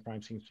understand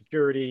crime scene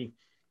security.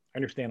 I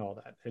understand all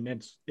that. And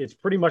it's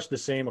pretty much the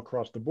same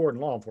across the board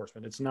in law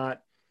enforcement. It's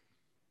not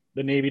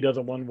the Navy does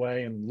it one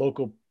way and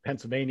local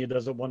Pennsylvania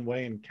does it one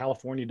way and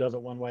California does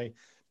it one way.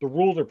 The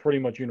rules are pretty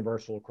much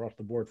universal across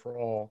the board for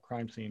all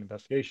crime scene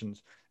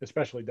investigations,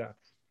 especially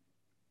deaths.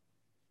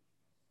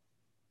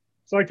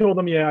 So I told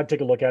them, yeah, I'd take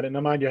a look at it.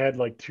 And mind you, I had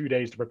like 2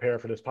 days to prepare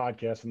for this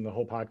podcast, and the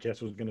whole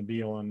podcast was going to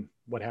be on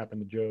what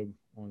happened to Job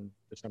on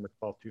December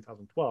 12th,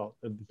 2012,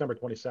 December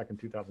 22nd,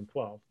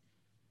 2012.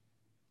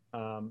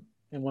 And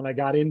when I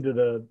got into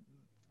the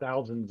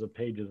thousands of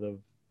pages of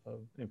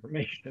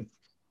information,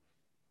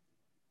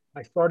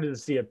 I started to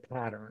see a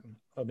pattern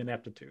of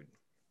ineptitude.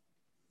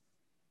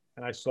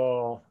 And I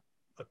saw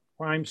a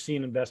crime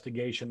scene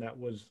investigation that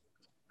was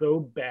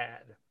so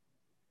bad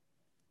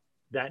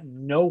that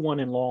no one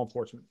in law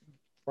enforcement,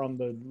 from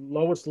the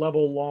lowest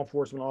level law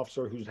enforcement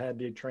officer who's had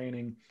the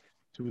training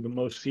to the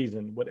most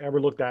seasoned, would ever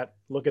look at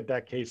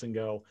that case and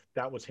go,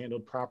 that was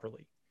handled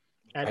properly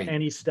at Right.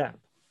 any step.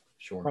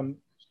 Sure. From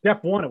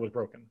step one, it was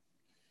broken.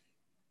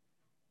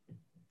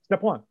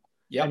 Step one.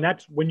 Yeah. And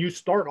that's when you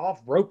start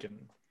off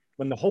broken,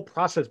 when the whole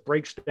process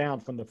breaks down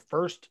from the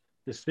first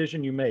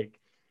decision you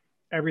make,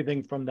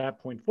 everything from that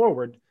point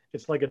forward,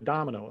 it's like a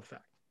domino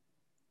effect.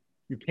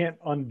 You can't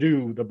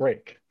undo the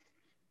break.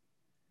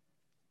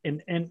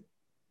 And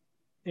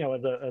you know,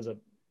 as a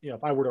you know,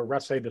 if I were to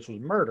arrest, say this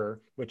was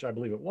murder, which I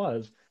believe it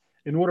was,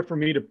 in order for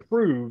me to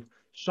prove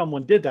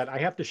someone did that, I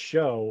have to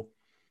show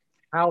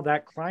how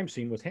that crime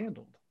scene was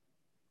handled.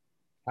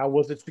 How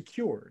was it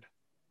secured?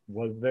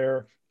 Was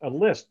there a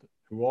list?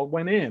 Who all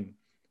went in?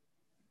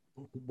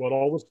 What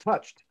all was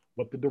touched?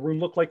 What did the room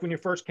look like when you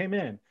first came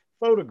in?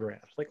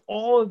 Photographs, like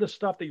all of the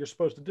stuff that you're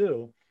supposed to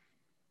do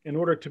in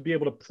order to be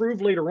able to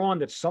prove later on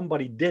that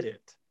somebody did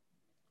it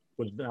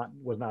was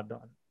not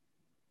done.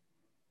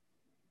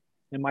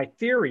 And my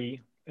theory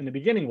in the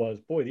beginning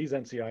was, boy, these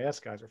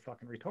NCIS guys are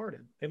fucking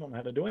retarded. They don't know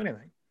how to do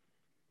anything.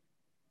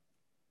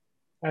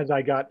 As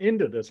I got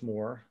into this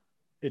more,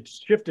 it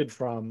shifted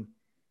from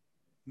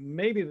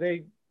maybe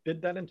they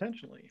did that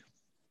intentionally.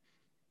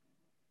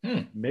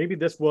 Maybe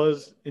this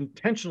was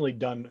intentionally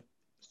done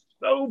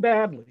so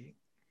badly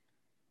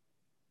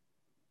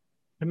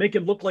to make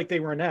it look like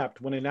they were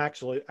inept when in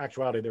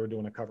actuality they were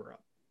doing a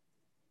cover-up.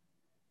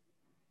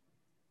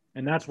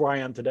 And that's where I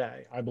am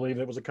today. I believe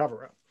it was a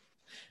cover-up.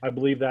 I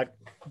believe that.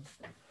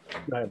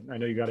 Go ahead. I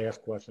know you got to ask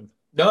a question.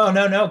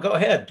 No. Go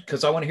ahead,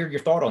 because I want to hear your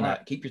thought on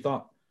that. Keep your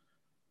thought.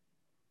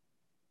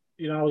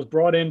 You know, I was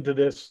brought into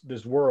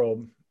this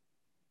world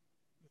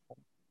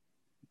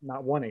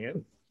not wanting it.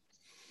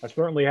 I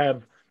certainly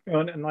have, you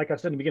know, and like I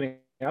said in the beginning,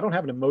 I don't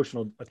have an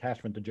emotional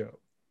attachment to Joe.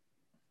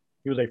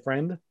 He was a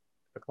friend,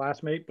 a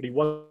classmate, but he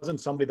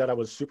wasn't somebody that I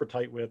was super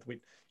tight with. You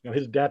know,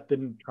 his death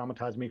didn't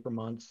traumatize me for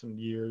months and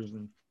years,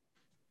 and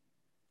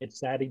it's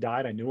sad he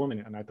died. I knew him,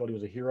 and I thought he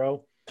was a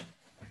hero.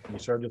 And he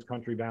served his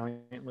country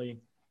valiantly, and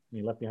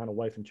he left behind a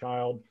wife and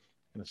child,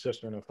 and a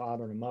sister and a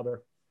father and a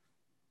mother.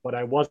 But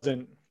I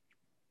wasn't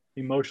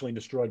emotionally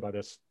destroyed by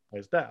his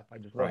death. I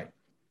just wasn't. Right.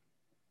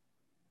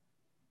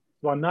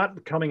 So I'm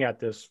not coming at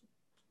this,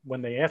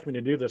 when they asked me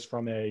to do this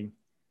from a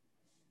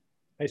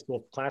high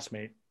school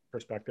classmate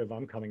perspective,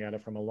 I'm coming at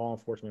it from a law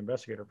enforcement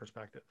investigator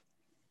perspective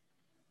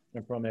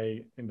and from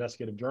a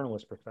investigative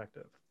journalist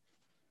perspective.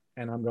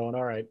 And I'm going,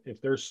 all right,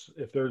 if there's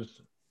you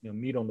know,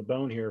 meat on the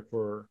bone here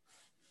for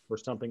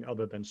something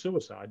other than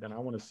suicide, then I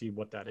want to see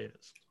what that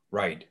is.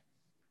 Right.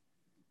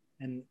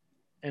 And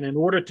in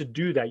order to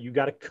do that, you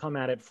got to come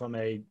at it from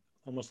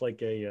almost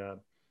like a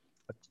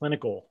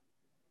clinical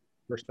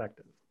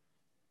perspective.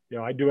 You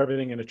know, I do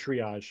everything in a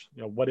triage.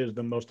 You know, what is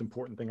the most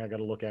important thing I got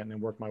to look at, and then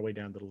work my way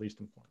down to the least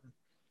important.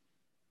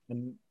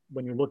 And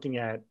when you're looking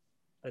at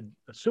a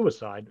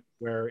suicide,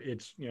 where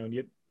it's, you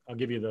know, I'll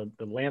give you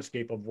the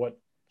landscape of what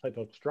type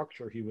of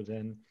structure he was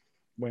in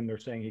when they're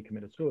saying he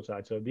committed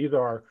suicide. So these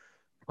are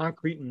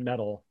concrete and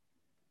metal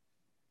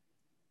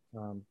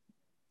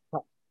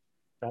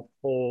that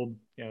hold,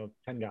 you know,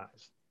 10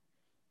 guys,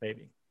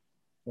 maybe.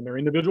 And they're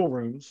individual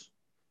rooms,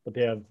 but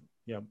they have,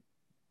 you know,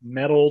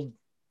 metal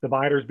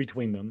dividers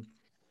between them.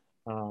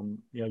 You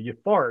know, you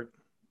fart,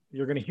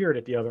 you're going to hear it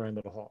at the other end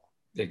of the hall.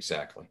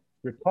 Exactly.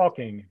 You're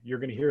talking, you're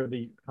going to hear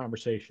the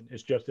conversation.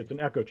 It's an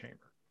echo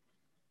chamber.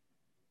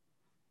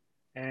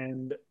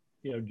 And,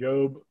 you know,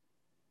 Job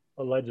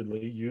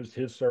allegedly used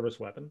his service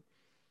weapon,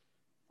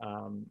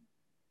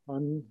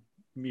 unmuted,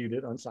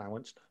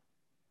 unsilenced,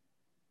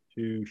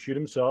 to shoot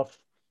himself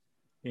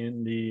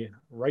in the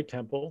right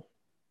temple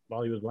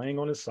while he was laying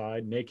on his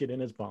side, naked in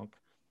his bunk,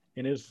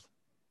 in his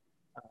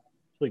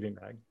sleeping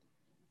bag,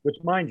 which,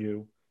 mind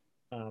you,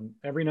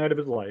 every night of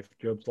his life,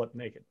 Job slept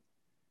naked.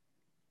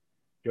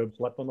 Job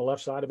slept on the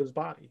left side of his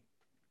body.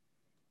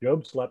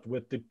 Job slept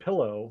with the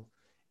pillow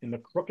in the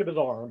crook of his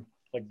arm,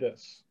 like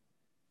this,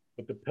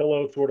 with the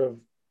pillow sort of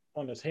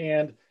on his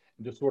hand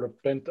and just sort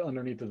of bent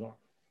underneath his arm.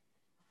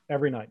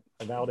 Every night.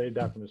 I validated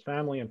that from his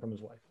family and from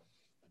his wife.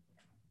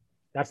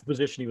 That's the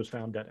position he was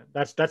found dead in.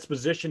 That's the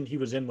position he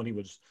was in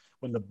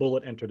when the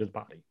bullet entered his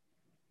body.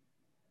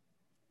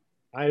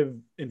 I've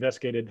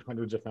investigated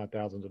hundreds, if not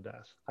thousands, of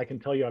deaths. I can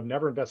tell you I've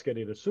never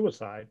investigated a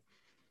suicide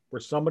where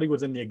somebody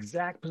was in the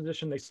exact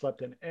position they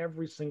slept in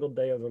every single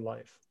day of their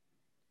life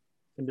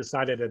and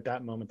decided at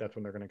that moment that's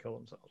when they're going to kill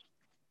themselves.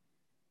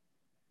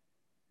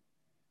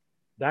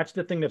 That's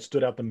the thing that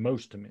stood out the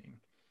most to me.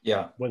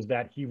 Yeah. Was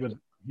that he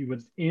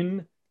was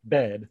in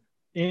bed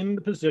in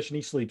the position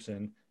he sleeps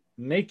in,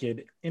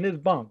 naked in his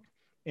bunk,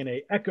 in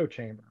a echo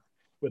chamber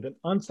with an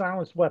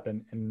unsilenced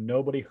weapon, and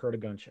nobody heard a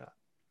gunshot.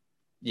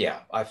 Yeah,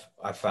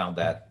 I found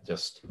that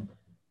just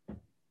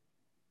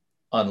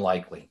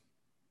unlikely.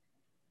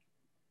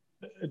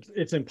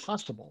 It's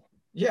impossible.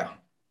 Yeah.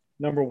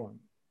 Number one.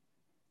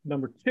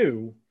 Number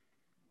two,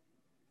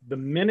 the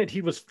minute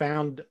he was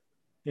found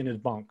in his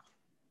bunk,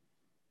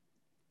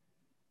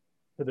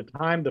 to the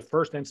time the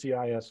first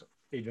NCIS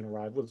agent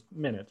arrived was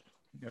minutes,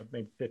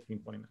 maybe 15,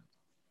 20 minutes.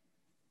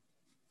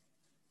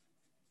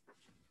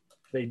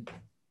 They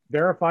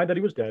verified that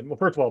he was dead. Well,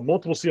 first of all,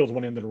 multiple SEALs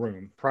went into the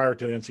room prior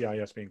to the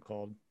NCIS being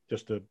called,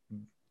 just to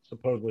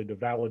supposedly to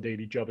validate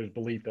each other's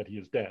belief that he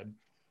is dead,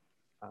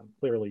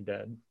 clearly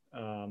dead,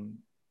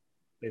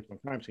 based on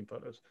crime scene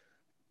photos.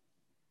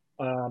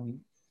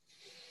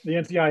 The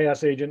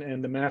NCIS agent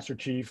and the master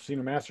chief,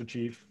 senior master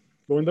chief,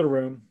 go into the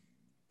room.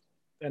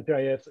 The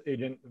NCIS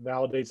agent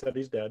validates that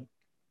he's dead,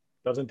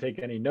 doesn't take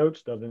any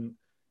notes, doesn't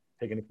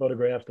take any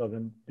photographs,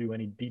 doesn't do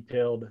any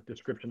detailed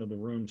description of the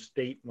room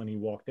state when he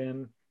walked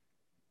in.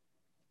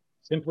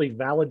 Simply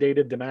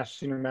validated the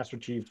senior master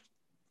chief's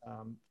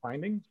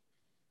findings,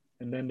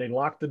 and then they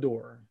lock the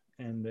door.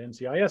 And the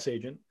NCIS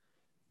agent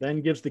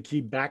then gives the key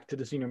back to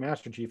the senior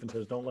master chief and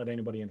says, "Don't let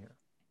anybody in here."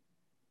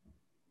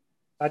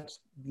 That's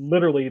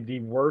literally the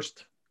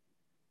worst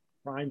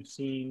crime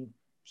scene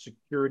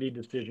security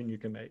decision you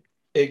can make.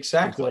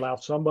 Exactly. To allow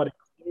somebody,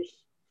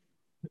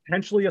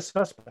 potentially a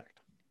suspect,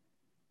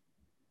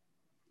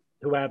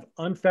 to have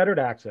unfettered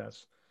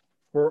access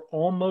for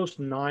almost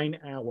 9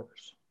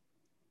 hours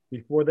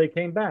before they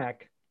came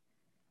back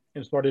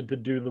and started to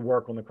do the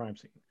work on the crime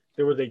scene.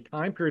 There was a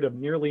time period of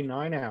nearly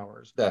 9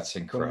 hours. That's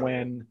incredible. From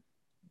when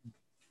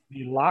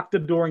he locked the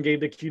door and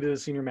gave the key to the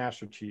senior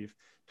master chief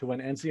to when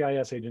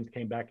NCIS agents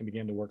came back and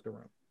began to work the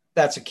room.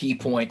 That's a key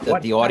point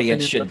that the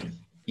audience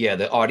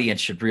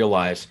should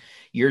realize.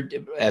 You're,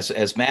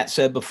 as Matt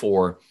said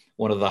before,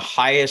 one of the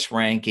highest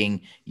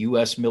ranking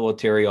U.S.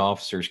 military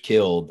officers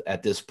killed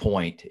at this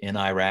point in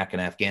Iraq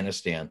and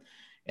Afghanistan.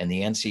 And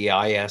the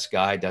NCIS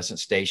guy doesn't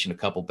station a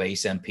couple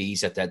base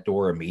MPs at that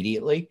door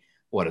immediately.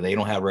 What, they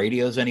don't have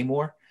radios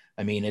anymore?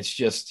 I mean, it's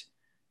just,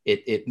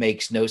 it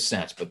makes no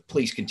sense, but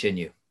please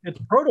continue. It's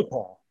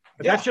protocol.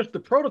 That's just the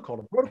protocol.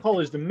 The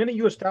protocol is the minute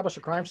you establish a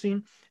crime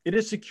scene, it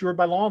is secured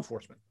by law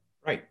enforcement.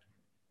 Right.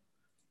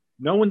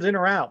 No one's in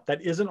or out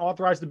that isn't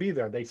authorized to be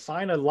there. They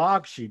sign a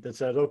log sheet that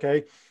says,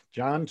 okay,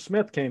 John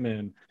Smith came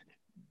in,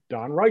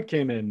 Don Wright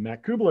came in,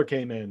 Matt Cubbler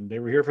came in. They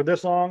were here for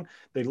this long.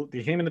 They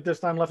came in at this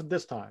time, left at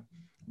this time.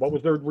 What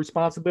was their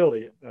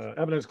responsibility?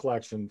 Evidence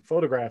collection,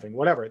 photographing,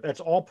 whatever. That's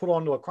all put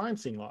onto a crime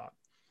scene log.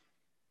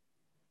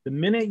 The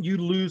minute you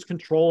lose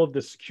control of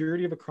the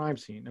security of a crime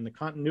scene and the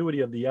continuity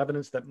of the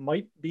evidence that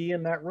might be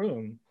in that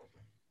room,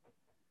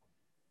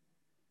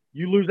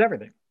 you lose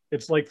everything.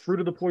 It's like fruit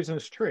of the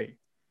poisonous tree.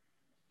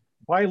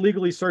 If I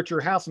illegally search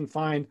your house and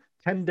find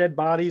 10 dead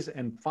bodies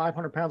and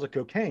 500 pounds of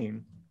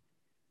cocaine,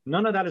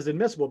 none of that is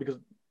admissible because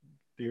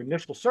the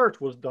initial search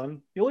was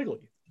done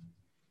illegally.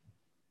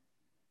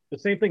 The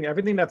same thing,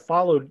 everything that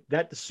followed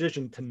that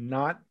decision to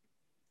not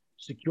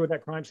secure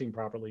that crime scene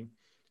properly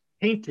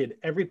tainted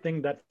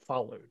everything that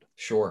followed.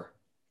 Sure.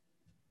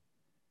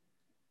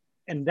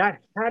 And that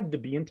had to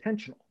be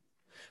intentional.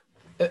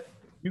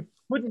 You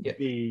couldn't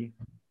be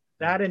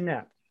that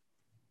inept.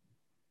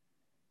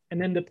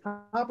 And then to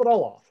top it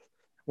all off,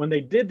 when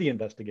they did the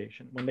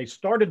investigation, when they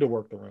started to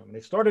work the room, they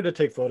started to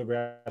take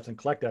photographs and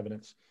collect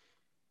evidence,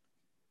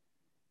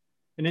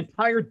 an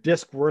entire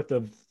disc worth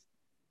of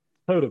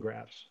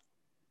photographs,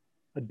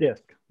 a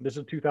disc. This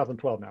is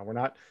 2012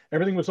 now.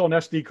 Everything was on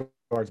SD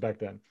cards back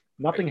then.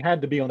 Nothing had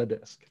to be on a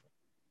disc.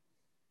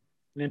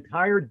 An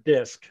entire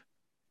disc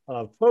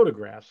of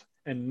photographs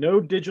and no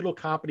digital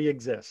copy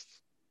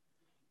exists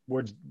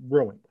was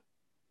ruined.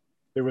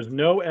 There was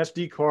no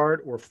SD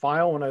card or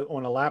file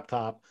on a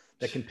laptop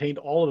that contained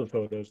all of the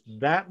photos.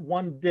 That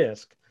one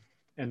disc,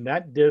 and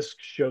that disc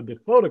showed the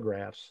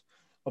photographs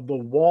of the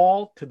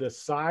wall to the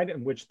side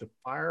in which the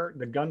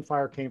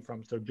gunfire came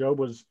from. So Joe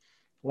was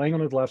laying on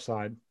his left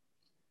side,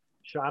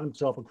 shot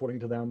himself,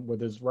 according to them,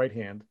 with his right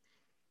hand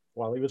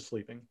while he was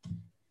sleeping.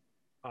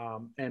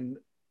 And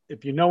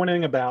if you know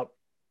anything about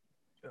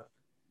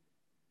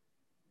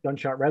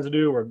gunshot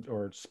residue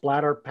or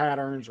splatter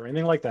patterns or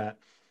anything like that,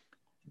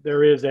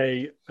 there is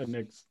an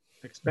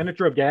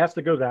expenditure of gas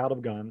that goes out of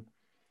a gun,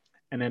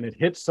 and then it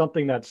hits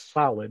something that's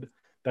solid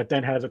that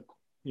then has a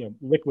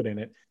liquid in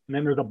it, and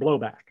then there's a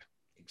blowback.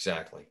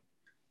 Exactly.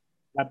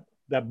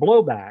 That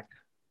blowback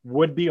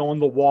would be on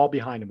the wall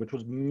behind him, which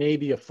was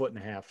maybe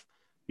 1.5 feet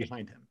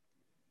behind him.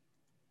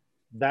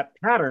 That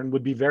pattern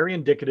would be very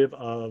indicative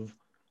of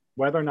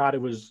whether or not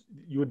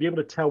you would be able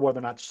to tell whether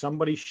or not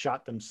somebody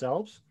shot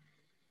themselves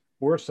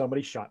or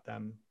somebody shot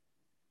them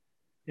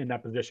in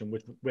that position,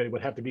 which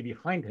would have to be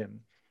behind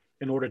him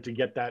in order to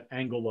get that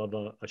angle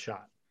of a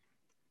shot.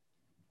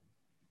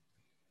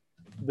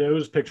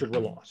 Those pictures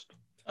were lost.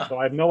 So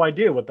I have no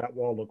idea what that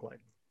wall looked like.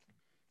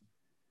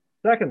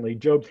 Secondly,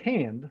 Job's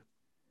hand,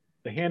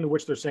 the hand in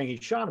which they're saying he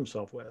shot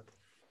himself with,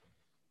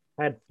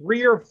 had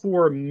 3 or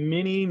 4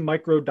 mini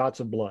micro dots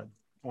of blood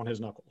on his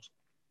knuckles.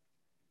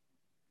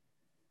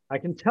 I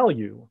can tell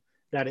you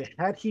that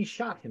had he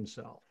shot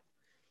himself,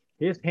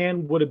 his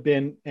hand would have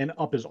been, and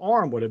up his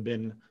arm would have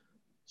been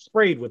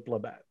sprayed with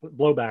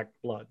blowback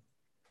blood,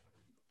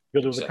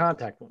 because it was a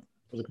contact wound.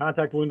 It was a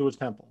contact wound to his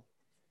temple.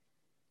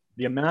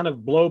 The amount of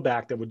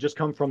blowback that would just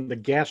come from the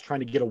gas trying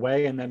to get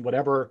away, and then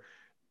whatever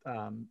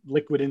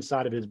liquid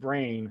inside of his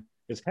brain,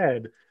 his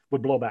head,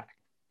 would blow back.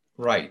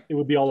 Right. It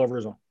would be all over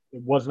his arm.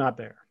 It was not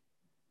there.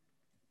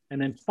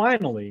 And then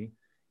finally,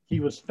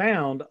 he was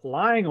found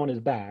lying on his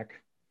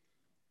back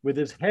with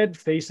his head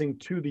facing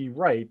to the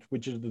right,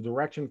 which is the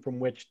direction from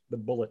which the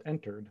bullet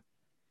entered,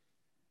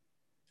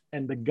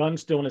 and the gun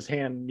still in his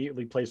hand,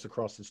 neatly placed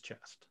across his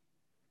chest.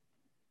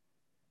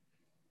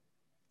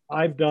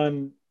 I've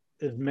done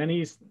as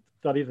many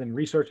studies and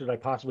research as I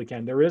possibly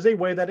can. There is a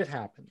way that it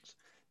happens,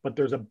 but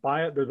there's a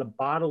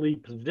bodily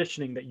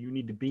positioning that you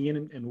need to be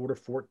in order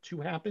for it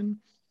to happen,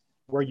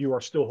 where you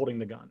are still holding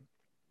the gun.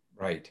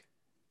 Right.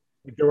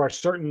 There are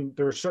certain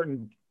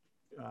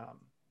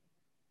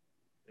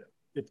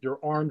if your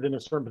arm's in a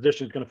certain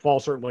position, it's going to fall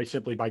a certain way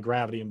simply by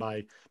gravity and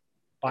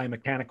by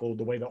mechanical,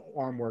 the way the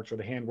arm works or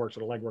the hand works or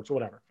the leg works or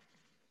whatever.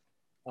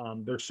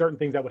 There's certain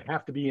things that would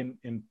have to be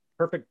in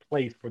perfect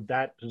place for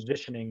that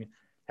positioning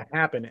to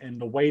happen. And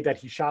the way that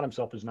he shot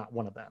himself is not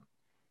one of them.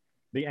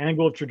 The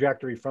angle of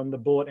trajectory from the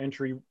bullet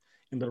entry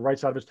into the right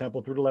side of his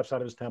temple, through the left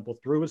side of his temple,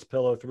 through his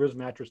pillow, through his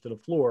mattress to the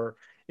floor,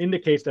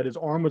 indicates that his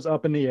arm was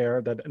up in the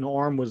air, that an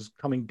arm was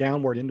coming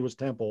downward into his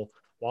temple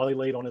while he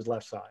laid on his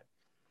left side.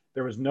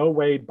 There was no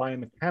way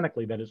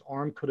biomechanically that his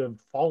arm could have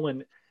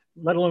fallen,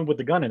 let alone with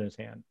the gun in his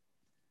hand,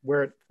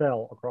 where it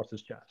fell across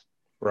his chest.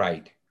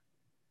 Right. It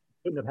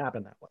couldn't have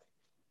happened that way.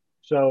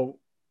 So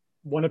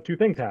one of two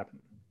things happened.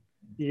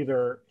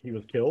 Either he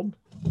was killed,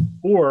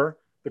 or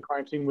the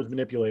crime scene was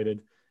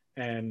manipulated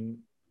and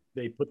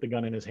they put the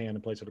gun in his hand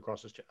and placed it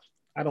across his chest.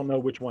 I don't know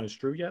which one is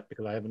true yet,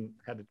 because I haven't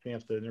had the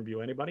chance to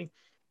interview anybody,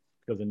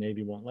 because the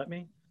Navy won't let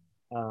me.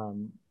 But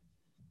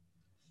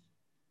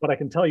I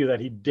can tell you that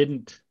he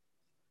didn't.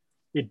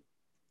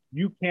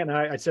 You can't.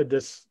 I said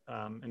this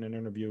in an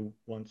interview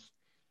once.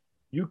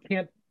 You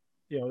can't.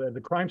 As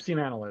a crime scene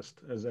analyst,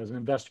 as an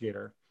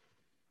investigator,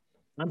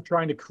 I'm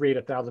trying to create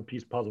a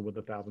 1,000-piece puzzle with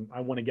 1,000.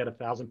 I want to get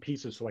 1,000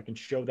 pieces so I can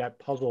show that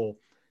puzzle,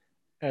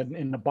 and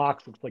in the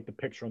box looks like the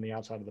picture on the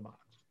outside of the box.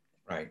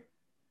 Right.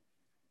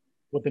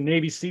 What the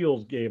Navy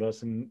SEALs gave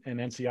us and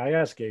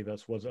NCIS gave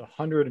us was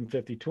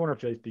 150,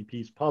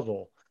 250-piece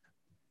puzzle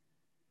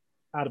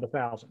out of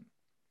 1,000.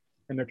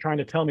 And they're trying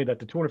to tell me that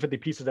the 250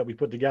 pieces that we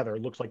put together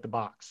looks like the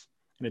box,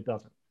 and it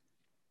doesn't.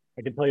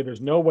 I can tell you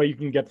there's no way you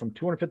can get from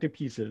 250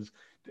 pieces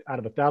out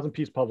of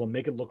 1,000-piece puzzle and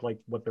make it look like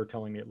what they're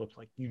telling me it looks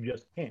like. You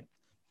just can't.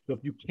 So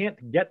if you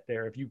can't get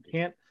there, if you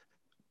can't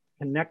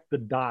connect the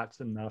dots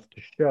enough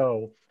to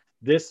show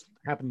this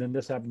happened and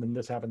this happened and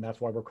this happened,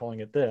 that's why we're calling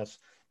it this,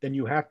 then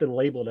you have to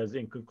label it as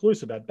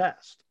inconclusive at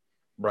best.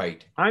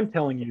 Right. I'm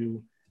telling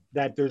you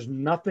that there's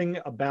nothing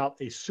about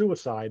a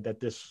suicide that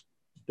this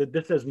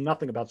has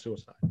nothing about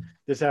suicide.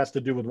 This has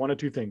to do with one of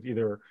two things: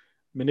 either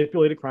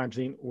manipulated crime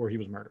scene or he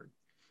was murdered.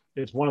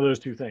 It's one of those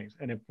two things.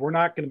 And if we're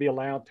not going to be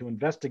allowed to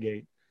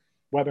investigate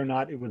whether or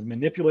not it was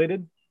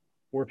manipulated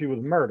or if he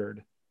was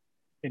murdered,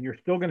 and you're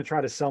still going to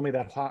try to sell me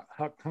that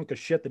hunk of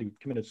shit that he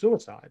committed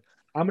suicide,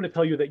 I'm going to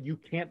tell you that you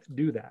can't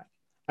do that.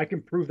 I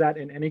can prove that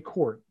in any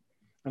court,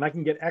 and I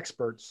can get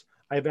experts.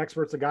 I have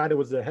experts. A guy that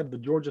was the head of the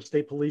Georgia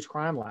State Police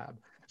Crime Lab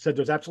said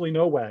there's absolutely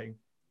no way,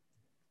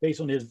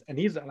 based on his, and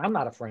I'm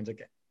not a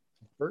forensic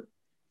expert.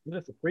 He's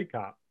just a free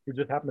cop who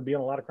just happened to be on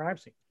a lot of crime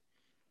scenes.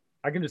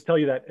 I can just tell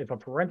you that if a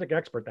forensic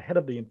expert, the head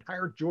of the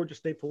entire Georgia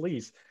State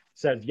Police,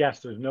 says, yes,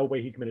 there's no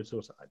way he committed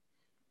suicide,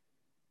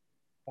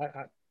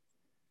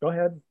 go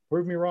ahead,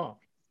 prove me wrong.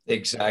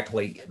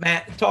 Exactly.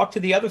 Matt, talk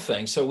to the other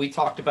thing. So we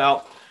talked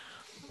about,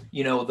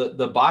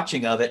 the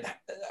botching of it.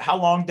 How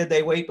long did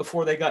they wait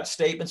before they got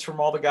statements from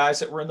all the guys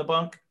that were in the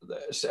bunk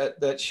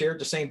that shared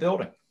the same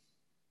building?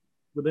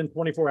 Within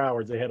 24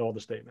 hours, they had all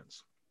the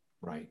statements.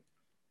 Right.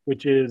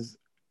 Which is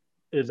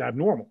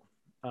abnormal.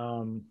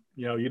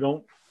 You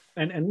don't,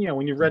 and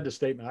when you read the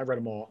statement, I read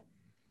them all.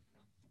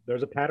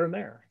 There's a pattern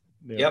there.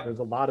 Yep. There's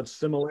a lot of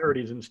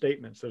similarities in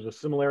statements. There's a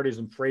similarities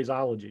in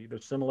phraseology.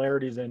 There's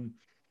similarities in,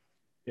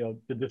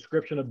 the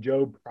description of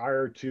Job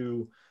prior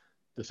to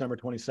December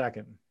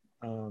 22nd.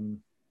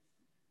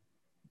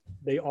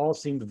 They all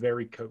seemed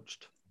very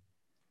coached,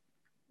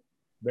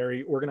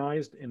 very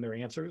organized in their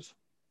answers.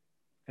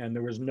 And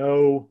there was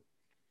no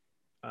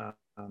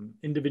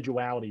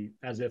individuality,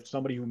 as if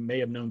somebody who may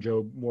have known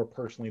Job more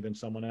personally than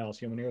someone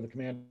else. When you're the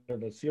commander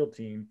of the SEAL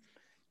team,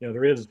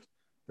 there's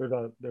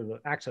an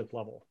access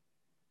level.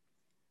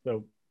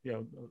 So,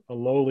 a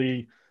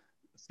lowly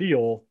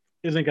SEAL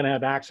isn't going to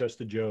have access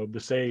to Job the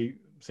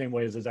same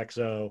way as his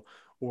XO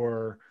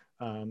or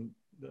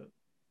the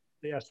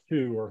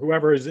S2 or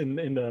whoever is in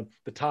the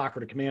TOC or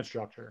the command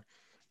structure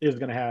is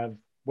going to have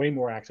way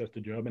more access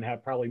to Job and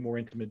have probably more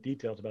intimate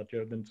details about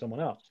Job than someone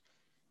else.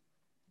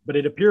 But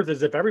it appears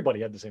as if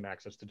everybody had the same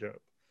access to Job.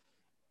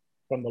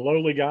 from the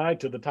lowly guy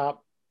to the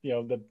top,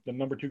 the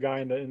number two guy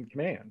in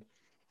command.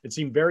 It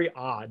seemed very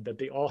odd that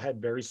they all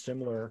had very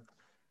similar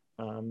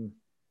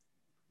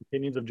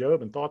opinions of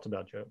Job and thoughts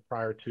about Job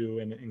prior to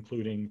and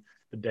including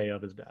the day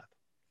of his death.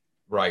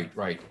 Right.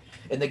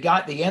 And the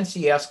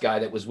NCS guy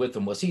that was with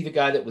them, was he the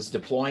guy that was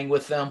deploying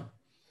with them?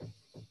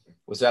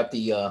 Was that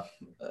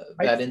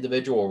that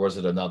individual, or was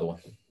it another one?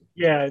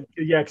 Yeah,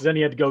 because then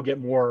he had to go get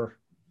more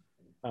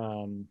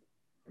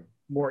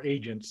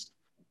agents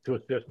to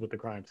assist with the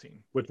crime scene,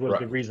 which was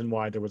the reason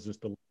why there was this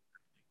delay.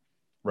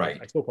 Right.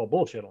 I still call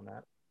bullshit on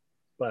that,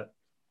 but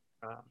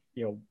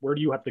where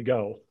do you have to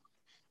go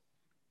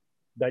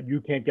that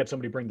you can't get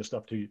somebody to bring the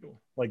stuff to you?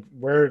 Like,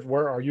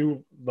 where are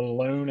you, the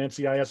lone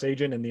NCIS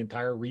agent in the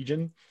entire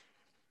region?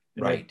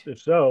 And right. If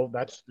so,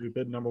 that's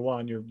stupid. Number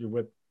one, you're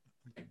with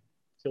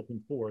SEAL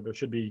Team 4. There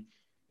should be,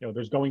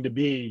 there's going to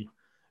be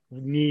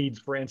needs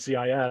for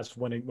NCIS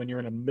when you're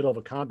in the middle of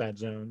a combat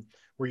zone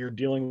where you're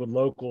dealing with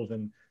locals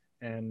and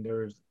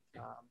there's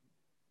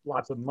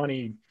lots of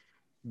money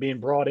being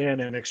brought in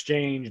and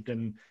exchanged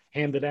and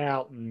handed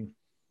out, and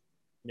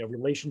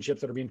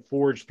relationships that are being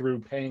forged through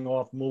paying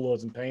off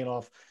mullahs and paying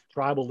off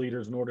tribal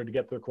leaders in order to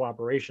get their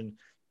cooperation.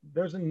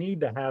 There's a need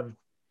to have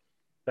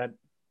that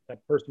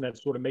person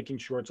that's sort of making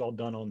sure it's all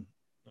done on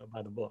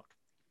by the book.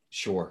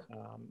 Sure.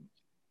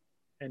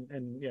 And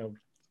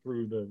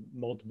through the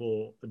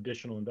multiple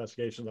additional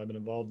investigations I've been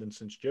involved in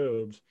since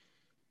Job's,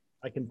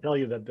 I can tell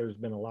you that there's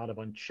been a lot of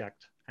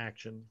unchecked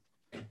action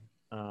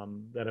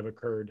that have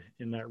occurred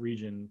in that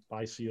region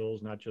by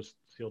SEALs, not just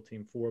SEAL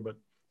Team 4, but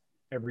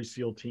every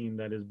SEAL team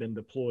that has been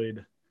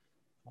deployed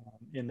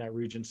in that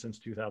region since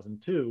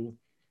 2002,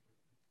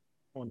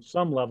 on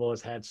some level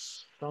has had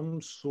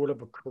some sort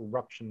of a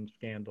corruption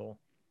scandal,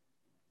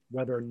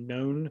 whether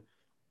known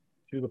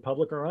to the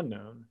public or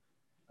unknown,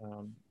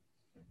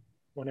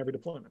 on every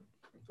deployment.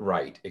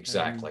 Right,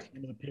 exactly.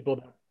 Some of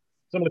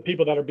the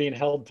people that are being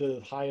held to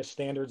the highest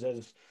standards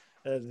as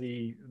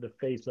the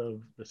face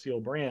of the SEAL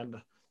brand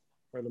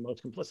are the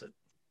most complicit.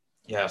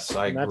 Yes,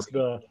 I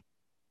agree.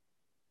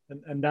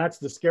 And that's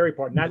the scary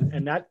part.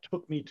 And that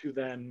took me to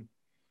then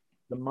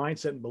the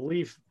mindset and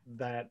belief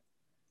that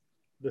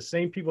the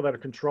same people that are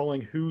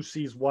controlling who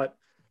sees what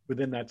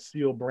within that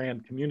SEAL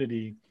brand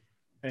community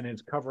and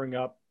is covering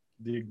up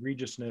the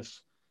egregiousness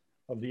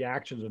of the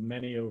actions of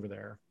many over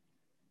there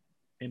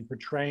and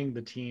portraying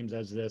the teams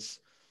as this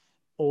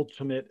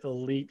ultimate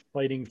elite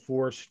fighting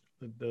force,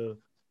 the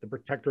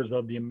protectors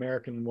of the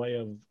American way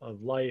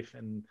of life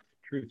and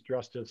truth,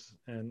 justice,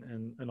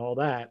 and all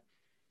that,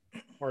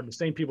 are the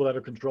same people that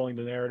are controlling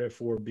the narrative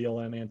for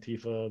BLM,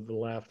 Antifa, the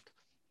left,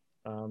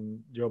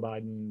 Joe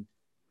Biden,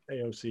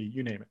 AOC,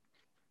 you name it.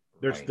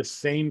 There's the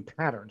same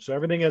pattern. So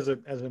everything as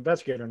an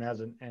investigator and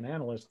as an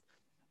analyst,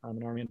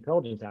 an Army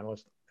intelligence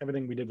analyst,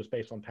 everything we did was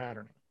based on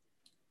patterning.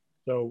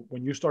 So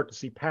when you start to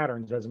see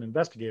patterns as an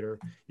investigator,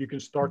 you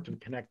can start to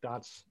connect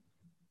dots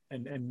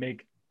and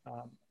make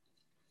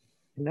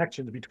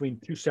connections between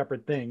two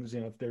separate things.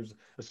 If there's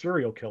a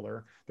serial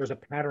killer, there's a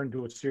pattern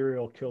to a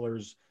serial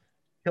killer's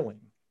killing.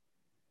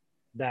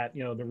 That,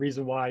 the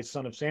reason why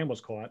Son of Sam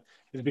was caught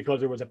is because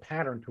there was a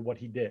pattern to what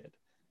he did.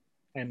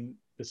 And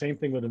the same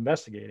thing with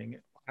investigating.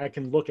 I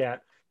can look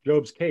at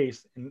Job's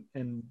case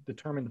and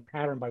determine the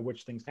pattern by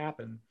which things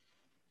happen,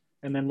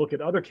 and then look at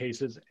other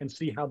cases and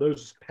see how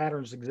those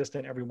patterns exist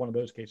in every one of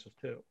those cases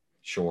too.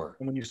 Sure.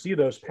 And when you see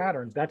those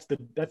patterns, that's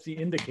the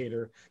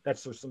indicator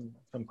that there's some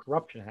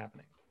corruption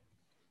happening.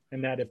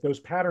 And that if those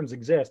patterns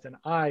exist, and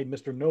I,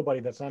 Mr.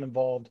 Nobody, that's not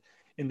involved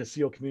in the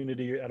SEAL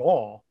community at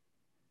all,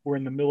 or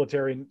in the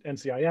military,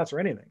 NCIS, or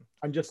anything,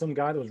 I'm just some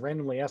guy that was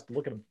randomly asked to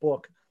look at a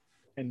book,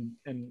 and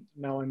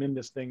now I'm in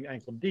this thing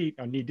ankle deep,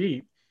 or knee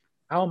deep.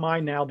 How am I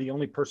now the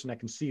only person that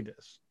can see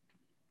this?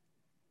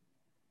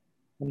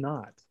 I'm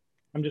not.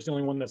 I'm just the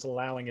only one that's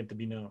allowing it to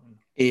be known.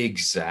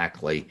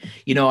 Exactly.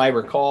 I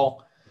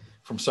recall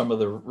from some of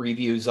the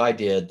reviews I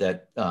did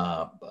that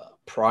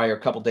a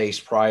couple days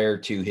prior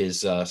to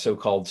his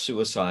so-called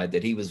suicide,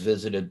 that he was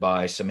visited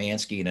by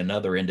Szymanski and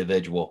another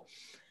individual.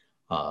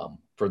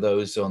 For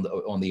those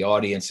on the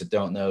audience that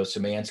don't know,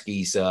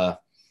 Szymanski's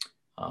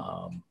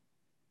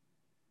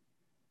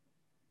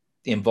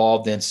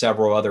involved in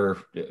several other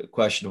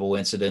questionable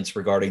incidents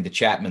regarding the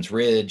Chapman's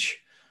Ridge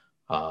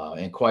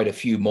and quite a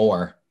few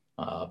more.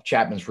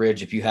 Chapman's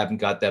Ridge, if you haven't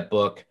got that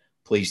book,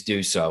 please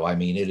do so. I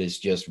mean, it is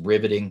just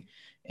riveting,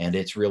 and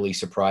it's really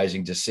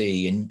surprising to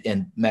see.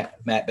 And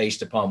Matt,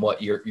 based upon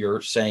what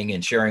you're saying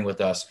and sharing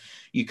with us,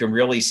 you can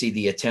really see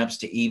the attempts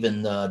to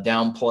even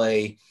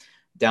downplay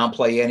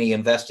any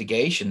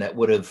investigation that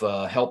would have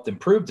helped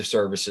improve the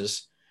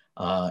services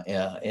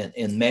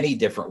in many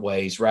different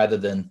ways, rather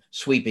than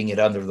sweeping it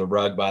under the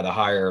rug by the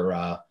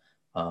higher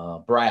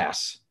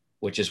brass,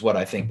 which is what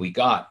I think we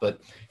got.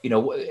 But,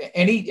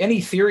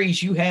 any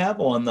theories you have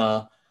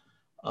on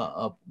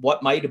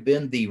what might have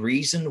been the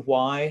reason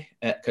why?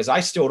 Because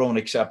I still don't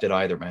accept it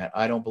either, Matt.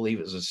 I don't believe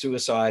it was a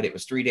suicide. It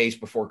was 3 days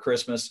before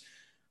Christmas.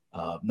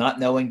 Not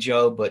knowing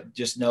Joe, but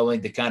just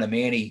knowing the kind of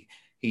man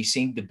he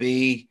seemed to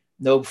be.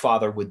 No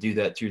father would do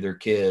that to their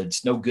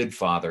kids. No good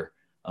father.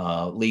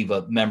 leave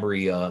a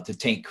memory to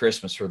taint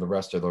Christmas for the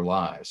rest of their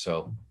lives.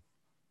 So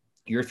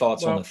your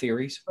thoughts on the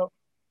theories?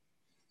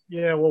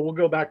 Yeah, well, we'll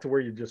go back to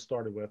where you just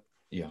started with.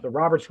 Yeah. The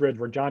Roberts Ridge,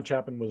 where John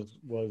Chapman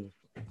was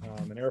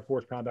an Air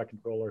Force combat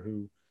controller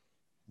who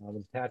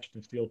was attached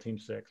to SEAL Team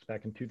 6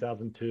 back in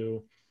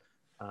 2002.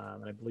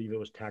 And I believe it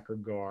was Tacker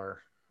Gar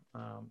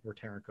or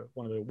Terran Code.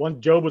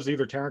 One Joe was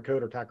either Terran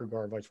Code or Tacker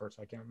Gar, vice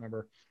versa. I can't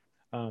remember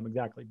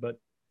exactly. But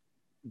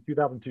in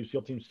 2002,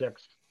 SEAL Team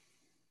 6,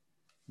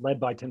 led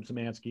by Tim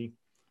Szymanski,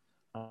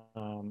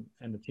 and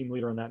the team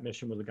leader on that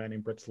mission was a guy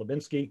named Britt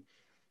Slabinski,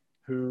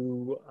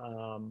 who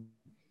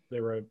they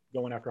were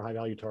going after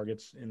high-value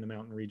targets in the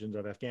mountain regions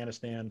of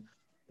Afghanistan.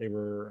 They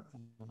were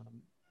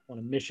on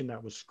a mission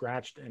that was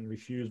scratched and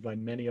refused by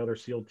many other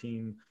SEAL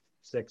Team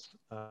 6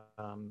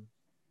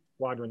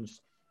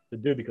 squadrons to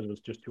do because it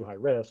was just too high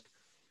risk.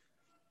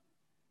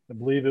 I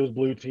believe it was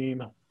Blue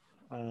Team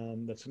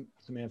that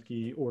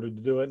Szymanski ordered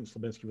to do it, and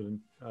Slabinski was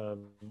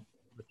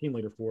the team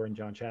leader for, and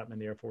John Chapman,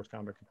 the Air Force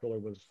combat controller,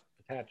 was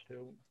attached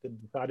to. They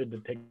decided to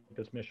take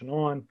this mission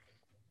on.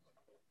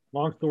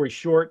 Long story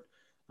short,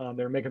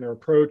 they were making their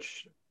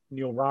approach.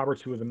 Neil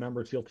Roberts, who was a member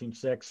of SEAL Team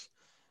 6,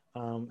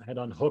 had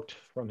unhooked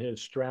from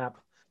his strap.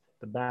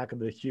 The back of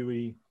the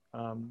Huey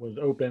was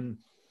open.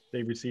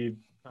 They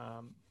received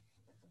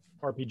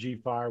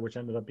RPG fire, which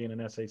ended up being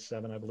an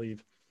SA-7, I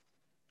believe,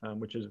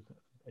 which is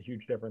a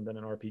huge difference than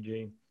an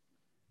RPG.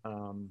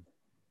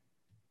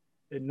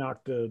 It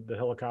knocked the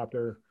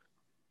helicopter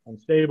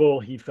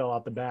unstable. He fell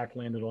out the back,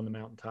 landed on the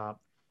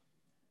mountaintop,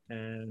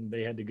 and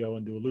they had to go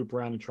and do a loop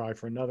around and try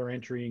for another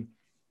entry.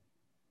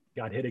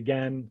 Got hit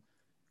again,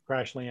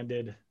 crash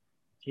landed.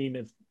 Team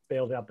is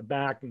bailed out the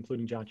back,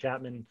 including John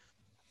Chapman,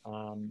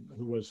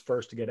 who was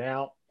first to get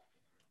out.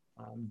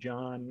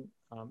 John,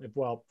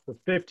 for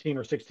 15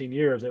 or 16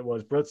 years, it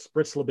was Britt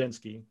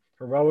Slabinski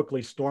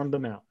heroically stormed the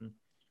mountain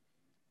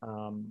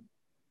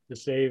to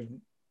save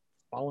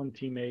fallen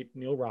teammate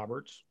Neil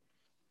Roberts.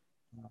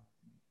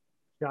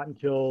 Shot and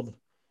killed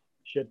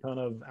shit ton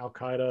of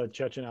Al-Qaeda,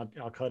 Chechen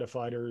Al-Qaeda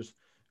fighters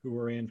who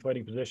were in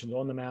fighting positions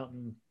on the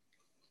mountain.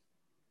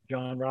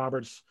 John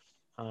Roberts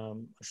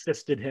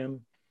assisted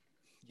him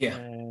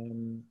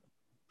and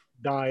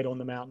died on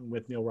the mountain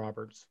with Neil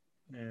Roberts.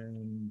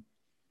 And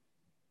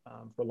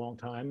for a long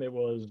time, it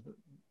was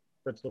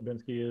Britt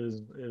Slabinski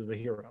is the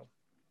hero.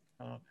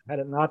 Had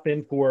it not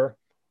been for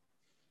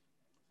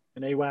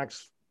an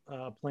AWACS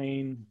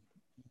plane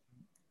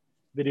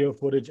video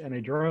footage and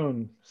a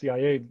drone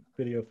CIA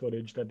video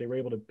footage that they were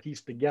able to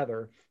piece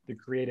together to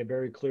create a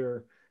very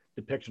clear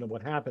depiction of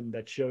what happened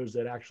that shows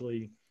that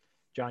actually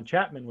John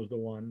Chapman was the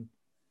one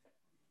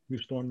who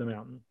stormed the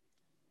mountain.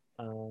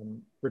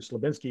 Britt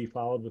Slabinski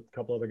followed with a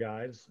couple other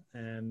guys,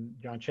 and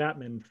John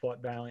Chapman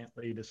fought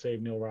valiantly to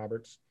save Neil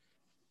Roberts,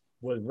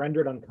 was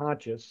rendered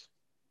unconscious.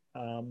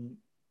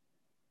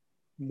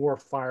 More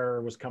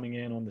fire was coming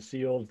in on the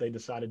SEALs. They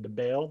decided to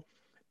bail,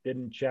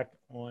 didn't check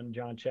on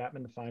John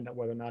Chapman to find out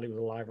whether or not he was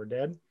alive or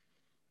dead,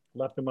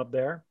 left him up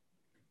there.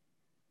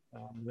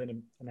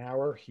 Within an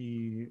hour,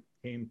 he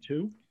came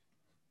to.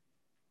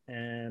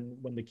 And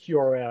when the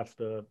QRF,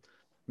 the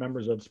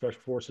members of the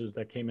Special Forces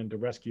that came in to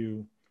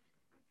rescue,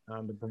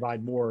 to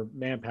provide more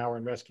manpower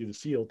and rescue the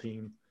SEAL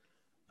team,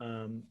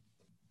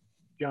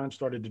 John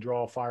started to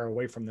draw fire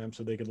away from them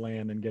so they could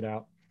land and get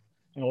out.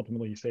 And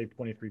ultimately, he saved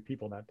 23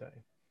 people that day.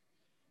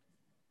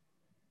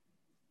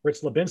 Britt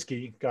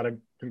Slabinski got a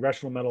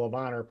Congressional Medal of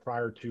Honor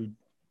prior to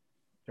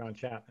John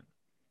Chapman.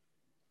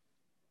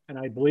 And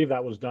I believe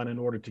that was done in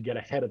order to get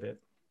ahead of it.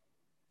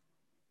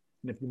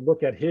 And if you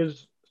look at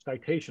his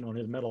citation on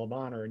his Medal of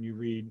Honor and you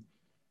read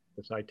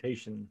the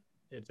citation,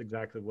 it's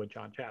exactly what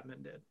John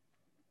Chapman did.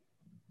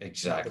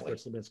 Exactly. What Britt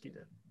Slabinski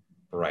did.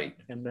 Right.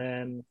 And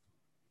then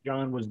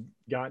John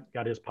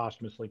got his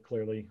posthumously,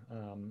 clearly,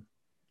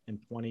 in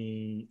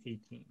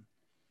 2018.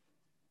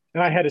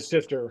 And I had his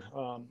sister,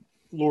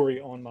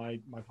 Lori, on my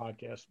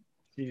podcast.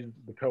 She's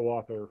the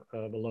co-author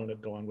of Alone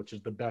at Dawn, which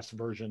is the best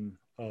version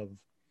of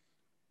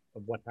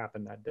what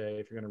happened that day.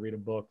 If you're going to read a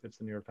book, it's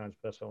the New York Times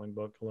best-selling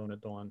book, Alone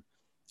at Dawn,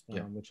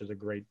 which is a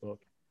great book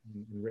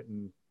and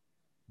written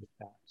with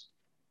facts.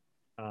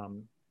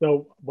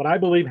 So what I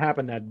believe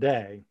happened that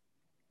day,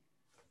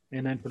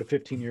 and then for the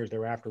 15 years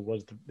thereafter,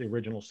 was the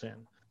original sin,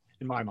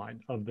 in my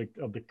mind, of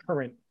the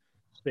current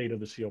state of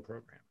the SEAL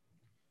program.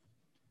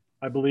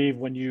 I believe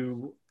when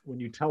you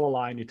tell a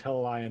lie and you tell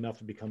a lie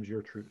enough, it becomes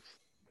your truth.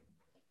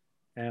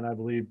 And I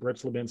believe Britt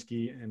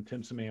Slabinski and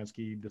Tim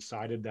Szymanski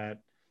decided that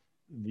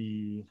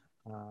the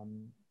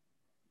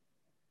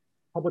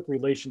public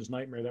relations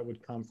nightmare that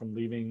would come from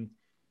leaving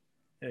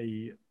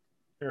a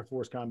Air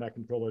Force combat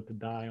controller to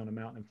die on a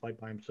mountain and fight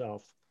by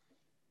himself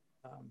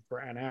for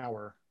an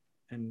hour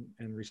and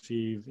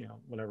receive,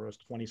 whatever it was,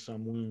 20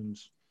 some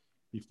wounds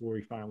before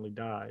he finally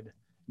died.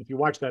 If you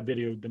watch that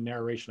video, the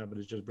narration of it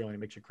is just brilliant.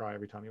 It makes you cry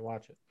every time you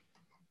watch it.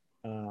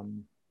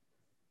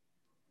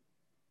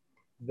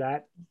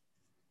 That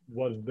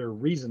was their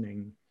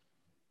reasoning,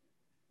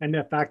 and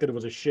the fact that it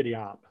was a shitty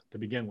op to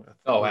begin with.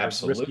 Oh,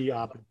 absolutely. Risky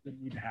op that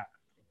didn't need to happen.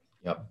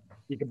 Yep.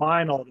 You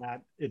combine all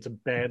that, it's a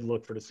bad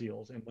look for the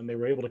SEALs. And when they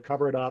were able to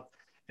cover it up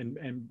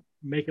and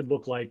make it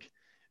look like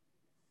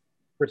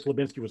Chris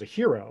Levinsky was a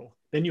hero,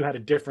 then you had a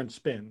different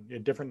spin, a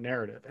different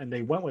narrative. And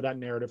they went with that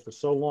narrative for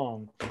so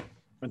long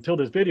until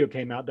this video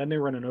came out. Then they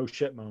were in an oh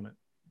shit moment.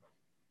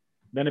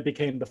 Then it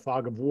became the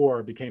fog of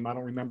war. It became, I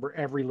don't remember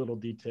every little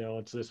detail.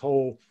 It's this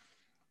whole,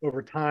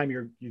 over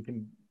time,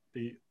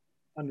 the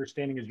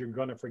understanding is you're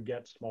going to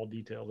forget small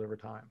details over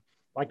time.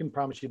 I can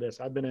promise you this.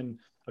 I've been in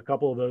a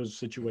couple of those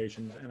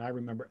situations and I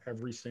remember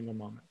every single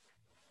moment.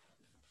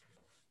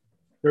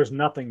 There's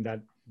nothing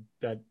that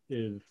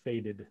is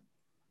faded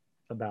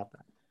about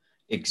that.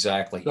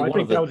 Exactly. So I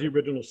think that was the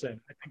original sin.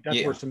 I think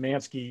that's where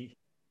Szymanski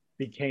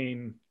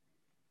became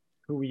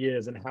who he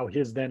is and how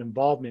his then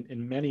involvement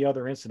in many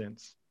other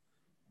incidents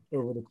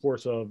over the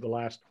course of the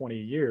last 20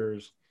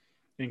 years,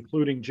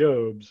 including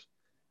Job's,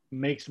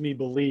 makes me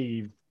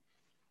believe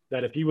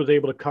that if he was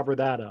able to cover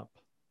that up,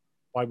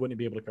 why wouldn't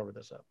he be able to cover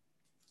this up?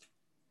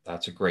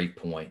 That's a great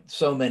point.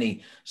 So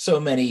many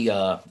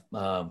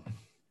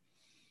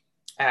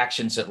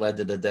actions that led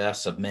to the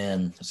deaths of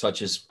men,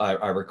 such as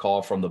I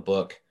recall from the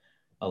book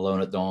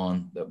Alone at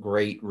Dawn, the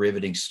great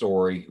riveting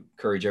story.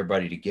 Encourage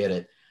everybody to get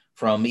it,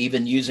 from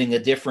even using a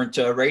different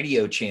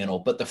radio channel.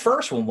 But the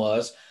first one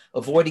was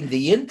avoiding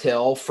the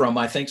intel from,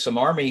 I think, some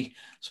Army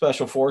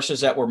special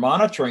forces that were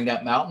monitoring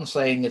that mountain,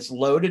 saying it's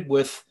loaded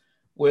with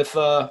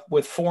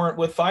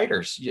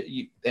fighters.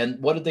 And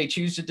what did they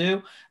choose to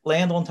do?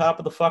 Land on top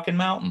of the fucking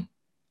mountain.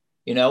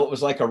 You know, it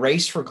was like a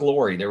race for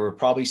glory. There were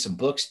probably some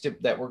books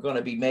that were going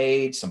to be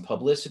made, some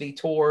publicity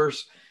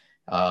tours.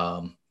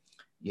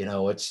 You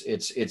know,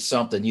 it's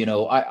something. You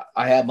know,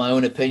 I have my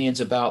own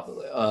opinions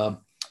about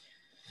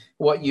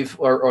what you've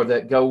or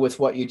that go with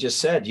what you just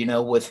said. You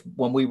know, with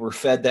when we were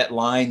fed that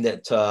line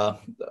that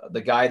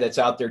the guy that's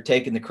out there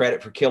taking the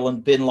credit for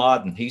killing bin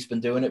Laden, he's been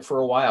doing it for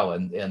a while,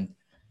 and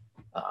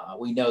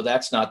we know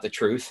that's not the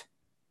truth.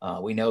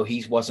 We know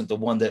he wasn't the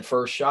one that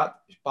first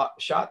shot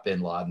bin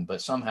Laden,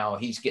 but somehow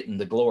he's getting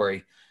the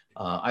glory.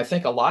 I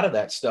think a lot of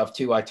that stuff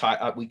too,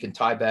 we can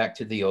tie back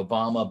to the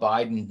Obama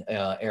Biden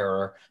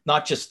era,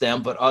 not just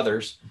them, but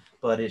others,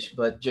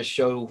 but just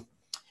show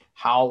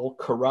how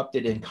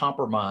corrupted and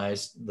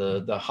compromised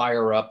the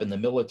higher up in the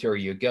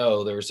military you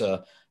go. There's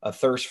a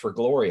thirst for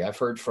glory. I've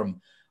heard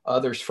from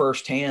others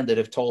firsthand that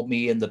have told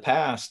me in the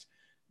past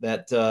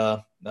that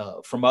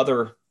from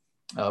other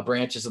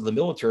branches of the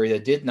military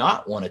that did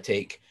not want to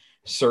take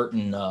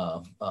certain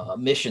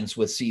missions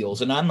with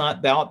SEALs. And I'm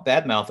not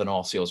bad mouthing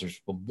all SEALs.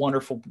 There's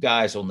wonderful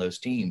guys on those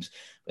teams,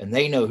 and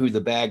they know who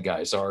the bad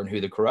guys are and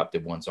who the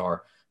corrupted ones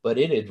are. But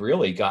it had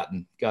really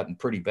gotten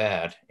pretty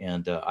bad.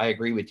 And I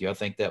agree with you. I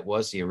think that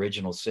was the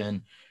original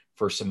sin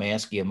for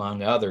Szymanski,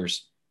 among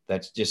others,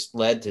 that's just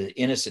led to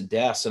innocent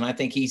deaths. And I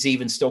think he's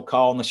even still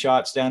calling the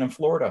shots down in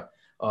Florida,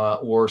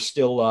 or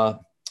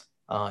still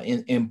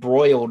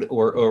embroiled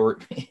or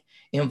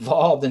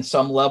involved in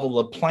some level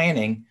of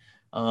planning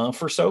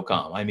for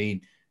SOCOM. I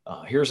mean,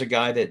 here's a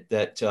guy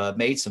that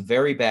made some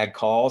very bad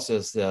calls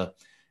as the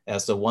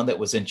one that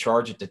was in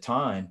charge at the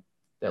time,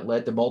 that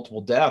led to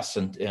multiple deaths.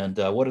 And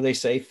what do they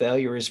say?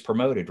 Failure is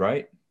promoted,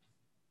 right?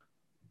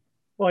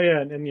 Well,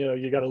 yeah, and you know,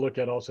 you got to look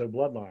at also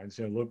bloodlines.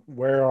 You know, look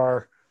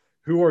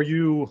who are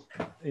you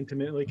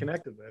intimately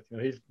connected with? You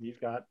know, he's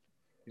got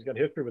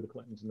history with the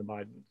Clintons and the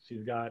Bidens.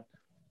 He's got,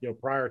 you know,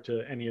 prior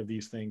to any of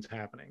these things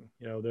happening.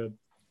 You know,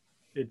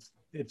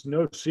 it's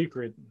no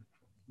secret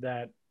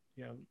that,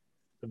 you know,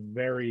 the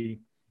very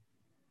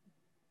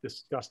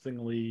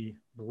disgustingly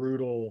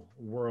brutal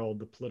world,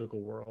 the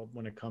political world,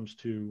 when it comes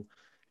to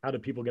how do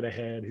people get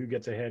ahead, who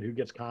gets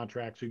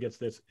contracts, who gets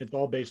this. It's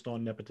all based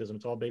on nepotism.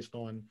 It's all based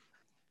on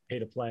pay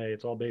to play.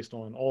 It's all based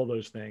on all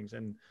those things.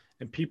 And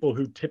people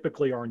who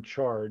typically are in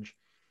charge,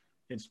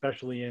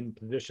 especially in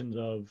positions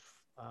of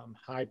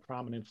high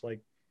prominence,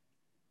 like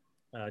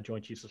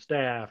Joint Chiefs of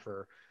Staff,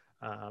 or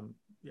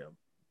you know,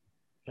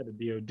 head of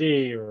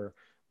DOD, or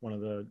one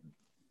of the,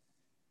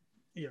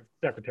 you know,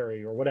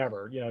 secretary or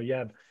whatever. You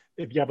know,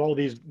 if you have all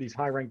these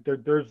high rank,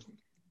 there's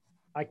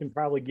I can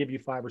probably give you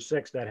 5 or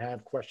 6 that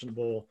have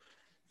questionable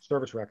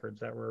service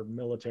records, that were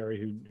military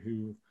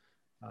who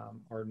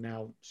are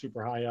now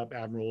super high up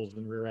admirals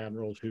and rear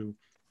admirals who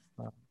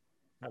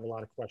have a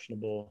lot of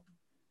questionable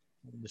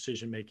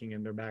decision making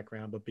in their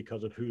background, but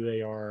because of who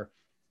they are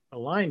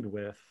aligned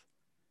with,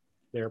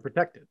 they're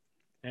protected.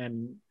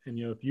 And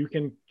you know, if you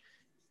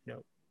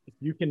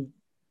can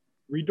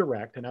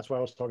redirect, and that's why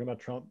I was talking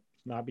about Trump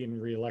not being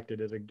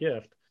reelected as a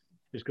gift,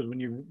 is because when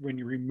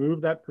you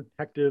remove that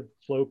protective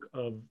cloak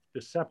of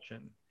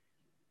deception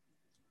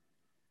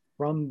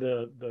from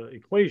the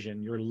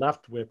equation, you're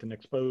left with an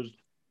exposed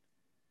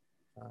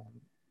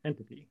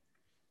entity.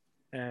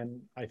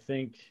 And I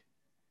think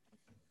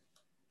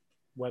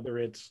whether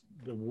it's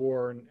the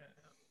war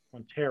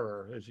on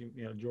terror, as you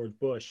know, George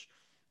Bush,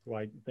 who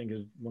I think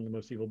is one of the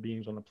most evil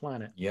beings on the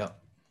planet. Yeah.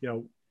 You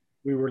know,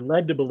 we were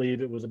led to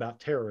believe it was about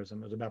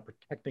terrorism. It was about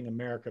protecting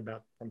America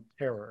from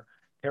terror,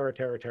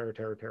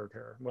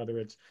 whether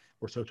it's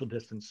or social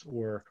distance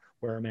or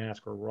wear a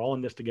mask, or we're all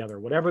in this together,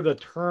 whatever the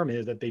term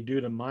is that they do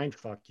to mind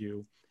fuck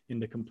you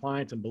into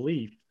compliance and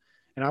belief.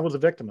 And I was a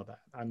victim of that.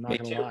 I'm not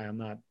going to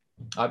lie.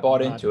 I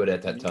bought into it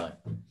at that time.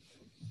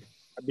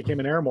 I became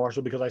an air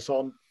marshal because I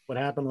saw what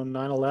happened on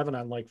 9/11.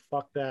 I'm like,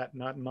 fuck that,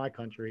 not in my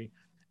country.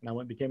 And I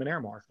went and became an air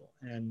marshal.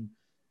 And,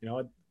 you know,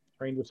 I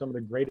trained with some of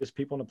the greatest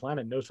people on the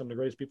planet, know some of the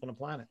greatest people on the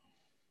planet.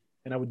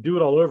 And I would do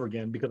it all over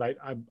again because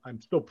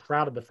I'm still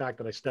proud of the fact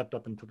that I stepped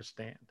up and took a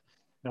stand.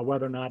 Now,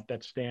 whether or not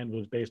that stand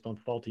was based on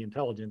faulty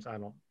intelligence,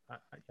 I'm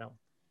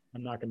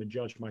not going to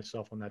judge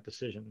myself on that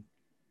decision.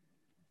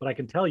 But I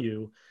can tell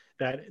you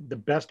that the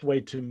best way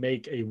to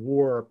make a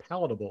war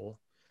palatable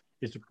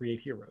is to create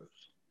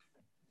heroes.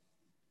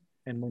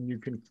 And when you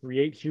can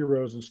create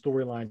heroes and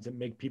storylines that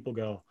make people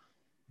go,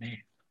 man,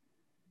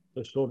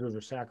 those soldiers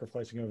are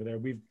sacrificing over there.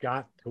 We've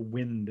got to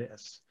win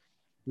this.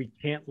 We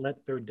can't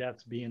let their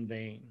deaths be in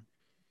vain.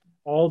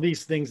 All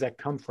these things that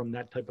come from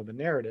that type of a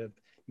narrative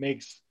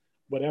makes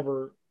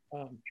whatever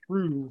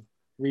true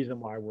reason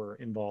why we're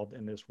involved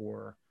in this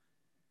war,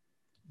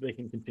 they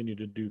can continue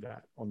to do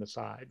that on the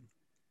side.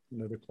 You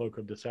know, the cloak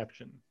of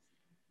deception.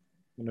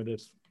 You know,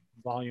 this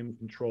volume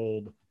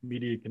controlled,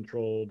 media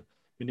controlled,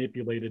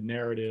 manipulated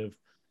narrative,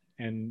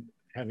 and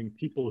having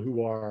people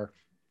who are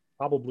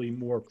probably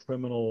more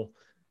criminal,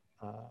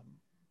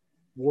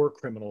 war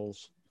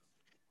criminals,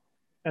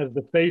 as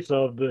the face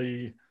of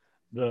the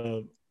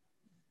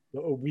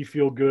we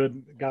feel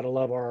good, gotta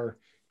love our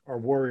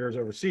warriors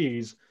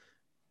overseas,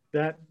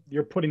 that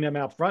you're putting them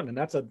out front, and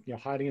that's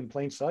hiding in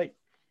plain sight.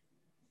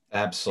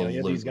 Absolutely. You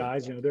have these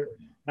guys,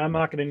 I'm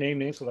not going to name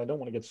names because I don't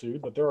want to get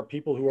sued, but there are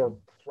people who are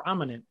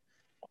prominent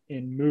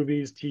in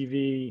movies,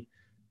 TV,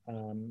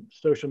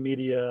 social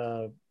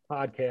media,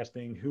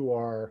 podcasting, who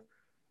are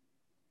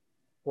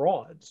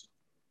frauds,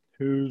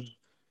 whose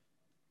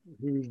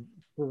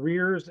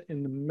careers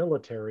in the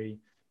military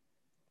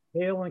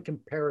pale in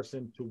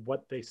comparison to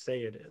what they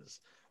say it is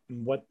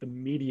and what the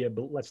media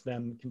lets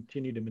them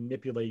continue to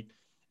manipulate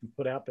and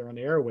put out there on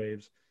the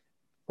airwaves,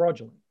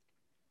 fraudulent.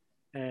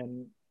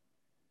 And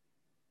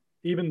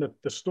even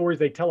the stories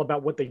they tell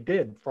about what they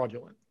did,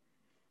 fraudulent.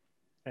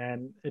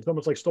 And it's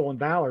almost like stolen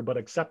valor, but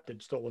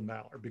accepted stolen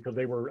valor because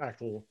they were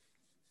actual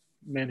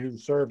men who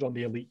served on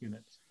the elite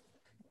units.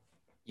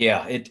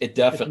 Yeah, it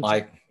definitely,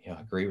 I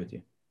agree with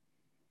you.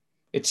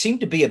 It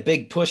seemed to be a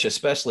big push,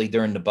 especially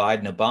during the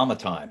Biden-Obama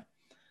time,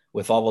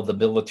 with all of the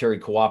military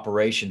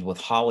cooperation with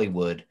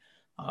Hollywood.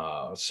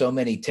 So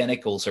many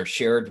tentacles are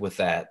shared with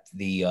that.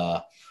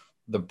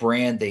 The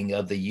branding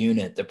of the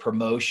unit, the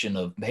promotion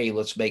of, hey,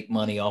 let's make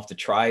money off the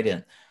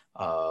Trident,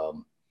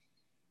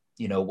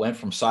 went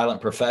from silent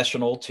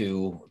professional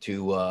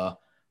to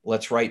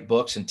let's write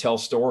books and tell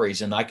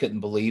stories. And I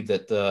couldn't believe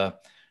that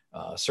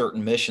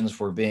certain missions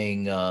were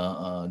being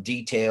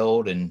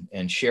detailed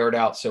and shared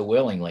out so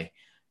willingly.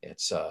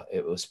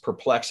 It was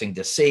perplexing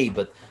to see,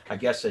 but I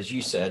guess, as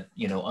you said,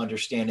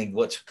 understanding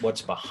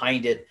what's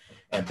behind it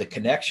and the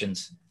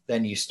connections,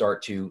 then you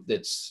start to,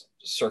 it's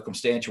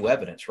circumstantial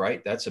evidence,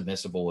 right? That's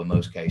admissible in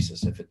most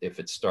cases if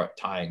it start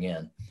tying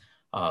in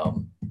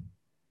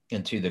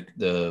into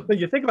the. But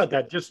you think about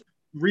that, just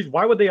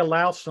why would they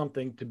allow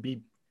something to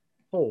be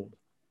told?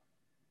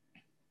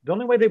 The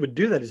only way they would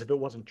do that is if it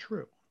wasn't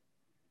true.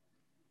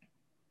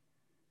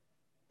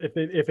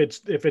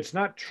 If it's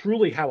not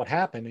truly how it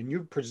happened and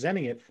you're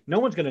presenting it, no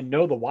one's going to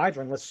know the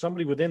wider unless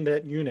somebody within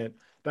that unit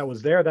that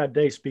was there that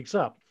day speaks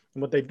up.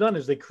 And what they've done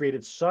is they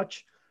created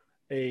such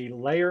a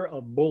layer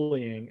of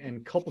bullying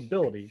and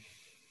culpability.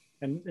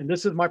 And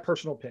this is my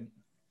personal opinion.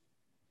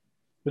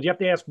 But you have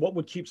to ask, what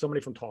would keep somebody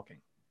from talking?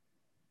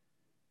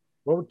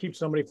 What would keep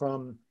somebody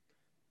from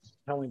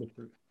telling the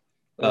truth?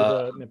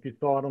 If you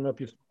saw, I don't know if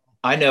you.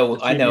 I know.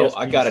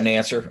 I got an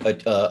answer.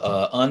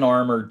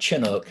 Unarmored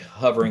Chinook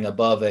hovering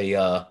above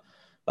a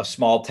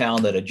small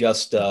town that had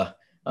just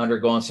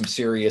undergone some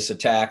serious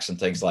attacks and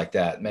things like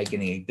that,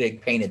 making a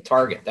big painted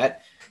target.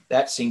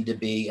 That seemed to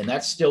be, and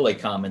that's still a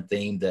common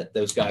theme, that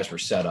those guys were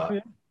set up.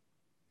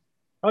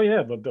 Oh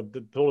yeah, but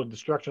the total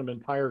destruction of an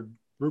entire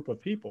group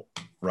of people.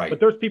 Right. But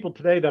there's people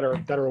today that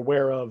are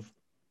aware of,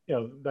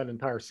 that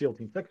entire SEAL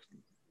Team 6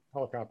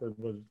 helicopter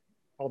was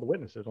all the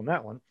witnesses on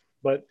that one.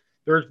 But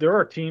there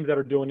are teams that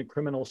are doing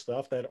criminal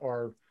stuff that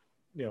are,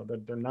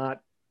 that they're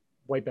not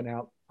wiping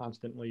out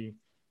constantly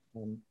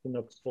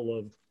Chinooks full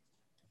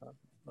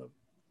of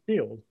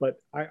SEALs.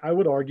 But I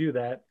would argue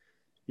that,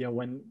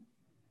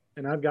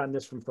 and I've gotten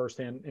this from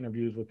firsthand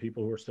interviews with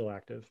people who are still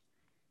active,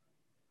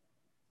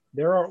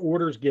 there are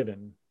orders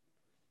given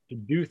to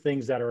do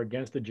things that are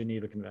against the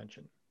Geneva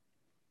Convention.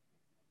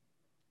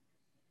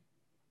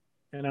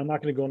 And I'm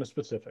not going to go into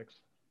specifics,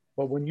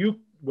 but when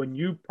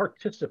you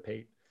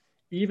participate,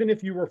 even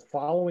if you were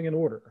following an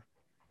order,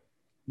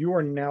 you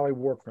are now a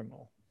war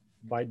criminal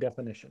by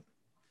definition.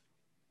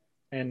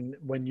 And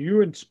when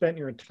you spent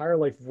your entire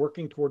life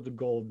working toward the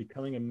goal of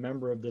becoming a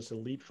member of this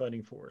elite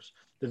fighting force,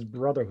 this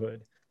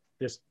brotherhood,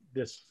 this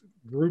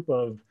group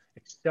of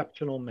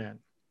exceptional men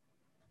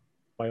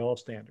by all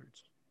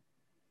standards,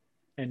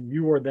 and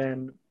you are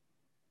then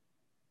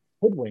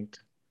hoodwinked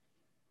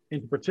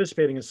into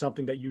participating in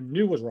something that you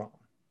knew was wrong.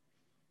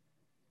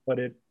 But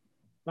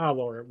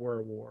we're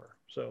at war,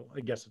 so I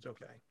guess it's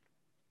okay.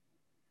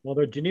 Well,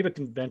 the Geneva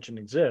Convention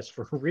exists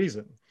for a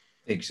reason,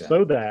 Exactly.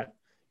 so that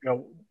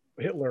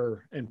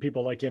Hitler and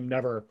people like him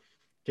never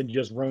can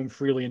just roam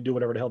freely and do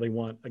whatever the hell they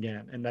want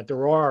again, and that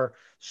there are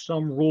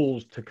some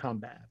rules to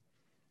combat.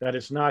 That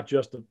it's not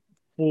just a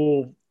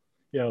full,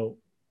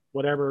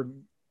 whatever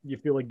you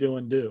feel like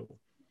doing, do.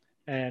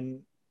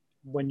 And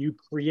when you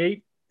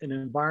create an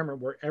environment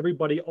where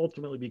everybody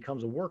ultimately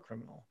becomes a war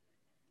criminal,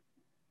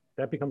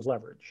 that becomes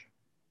leverage.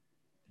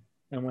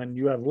 And when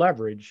you have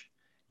leverage,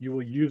 you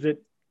will use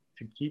it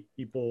to keep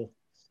people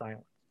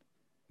silent,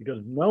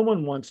 because no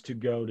one wants to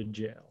go to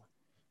jail.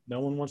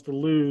 No one wants to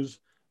lose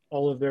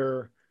all of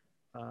their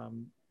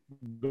um,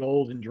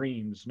 goals and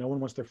dreams. No one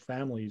wants their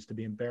families to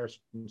be embarrassed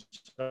and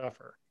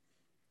suffer.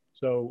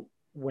 So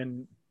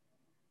when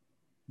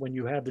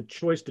you have the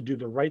choice to do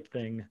the right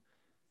thing,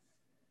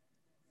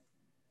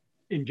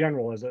 in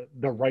general,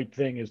 the right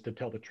thing is to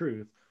tell the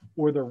truth,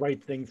 or the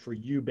right thing for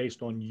you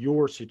based on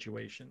your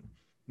situation,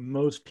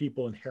 most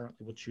people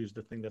inherently will choose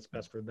the thing that's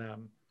best for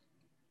them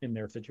in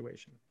their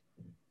situation.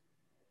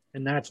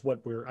 And I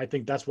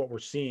think that's what we're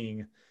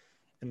seeing.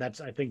 And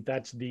I think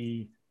that's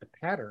the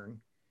pattern.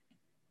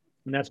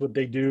 And that's what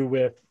they do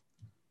with,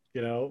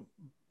 you know,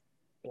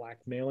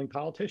 blackmailing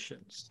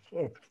politicians.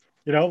 So,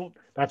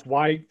 that's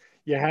why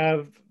you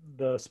have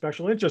the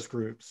special interest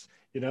groups.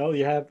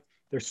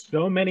 There's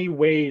so many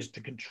ways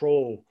to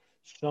control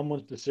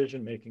someone's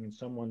decision making and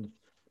someone's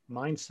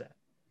mindset,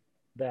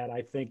 that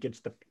I think it's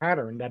the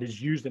pattern that is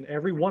used in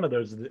every one of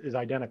those is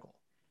identical.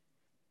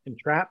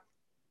 Entrap,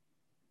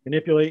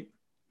 manipulate,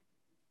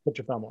 put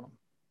your thumb on them.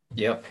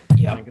 Yep.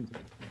 Yep.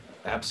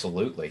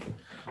 Absolutely.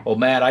 Well,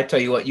 Matt, I tell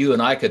you what, you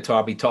and I could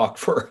probably talk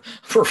for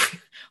 4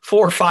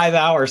 or 5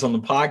 hours on the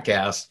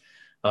podcast.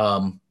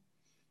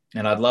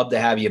 And I'd love to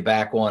have you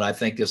back on. I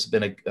think this has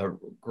been a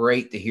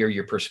great to hear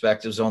your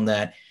perspectives on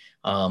that.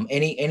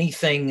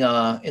 Anything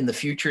in the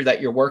future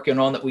that you're working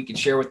on that we could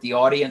share with the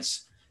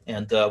audience,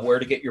 and where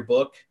to get your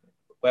book,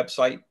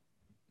 website?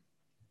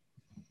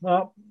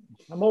 Well,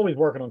 I'm always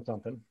working on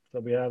something. So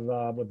we have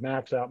with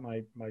Max out,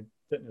 my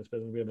fitness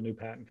business, we have a new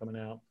patent coming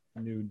out, a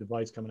new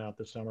device coming out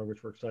this summer,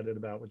 which we're excited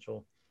about, which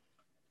will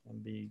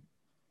be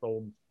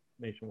sold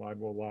nationwide,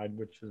 worldwide,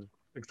 which is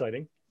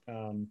exciting.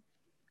 I'm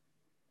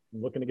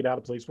looking to get out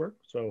of police work.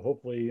 So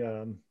hopefully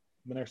the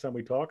next time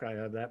we talk, I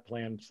have that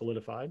plan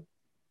solidified.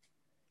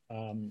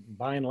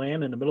 Buying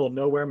land in the middle of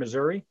nowhere,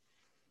 Missouri.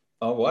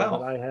 Oh, wow. So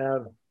that I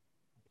have a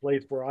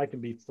place where I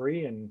can be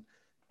free and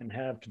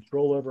have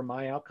control over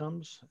my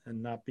outcomes,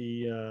 and not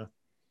be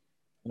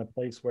in a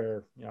place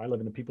where, I live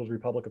in the People's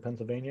Republic of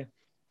Pennsylvania,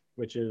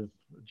 which is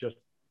just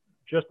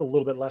a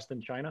little bit less than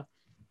China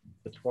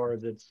as far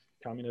as its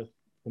communist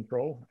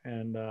control.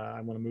 And I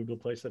want to move to a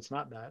place that's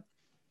not that.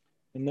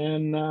 And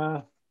then,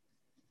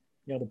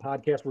 the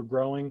podcast, we're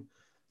growing.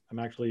 I'm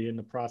actually in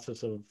the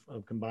process of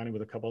combining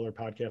with a couple other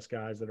podcast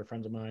guys that are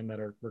friends of mine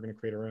we're going to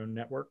create our own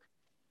network.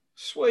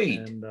 Sweet.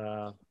 And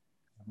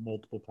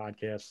multiple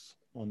podcasts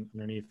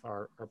underneath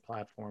our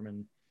platform,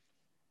 and,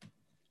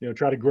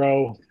 try to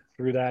grow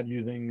through that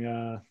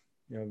using,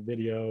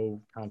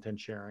 video content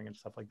sharing and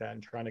stuff like that,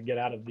 and trying to get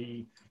out of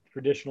the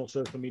traditional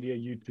social media,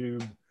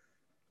 YouTube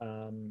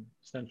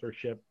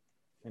censorship,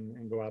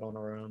 and go out on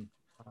our own,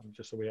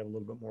 just so we have a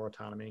little bit more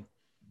autonomy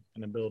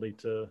and ability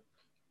to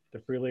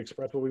freely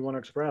express what we want to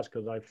express.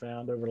 Because I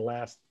found over the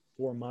last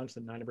 4 months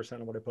that 90%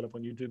 of what I put up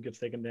on YouTube gets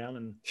taken down,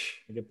 and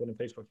I get put in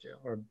Facebook jail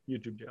or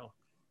YouTube jail.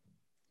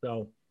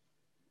 So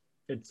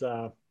it's,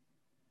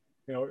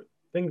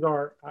 things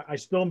are, I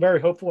still am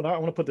very hopeful. And I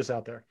want to put this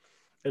out there.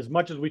 As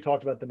much as we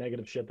talked about the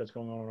negative shit that's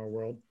going on in our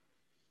world,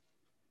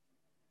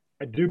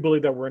 I do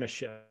believe that we're in a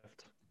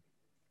shift.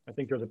 I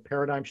think there's a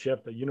paradigm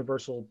shift, a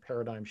universal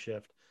paradigm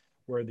shift,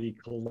 where the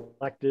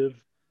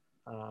collective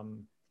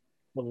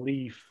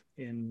belief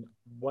in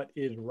what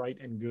is right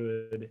and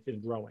good is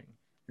growing.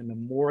 And the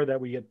more that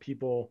we get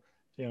people,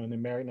 in the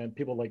American, and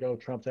people like, oh,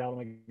 Trump's out, oh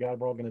my God,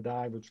 we're all going to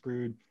die, we're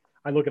screwed.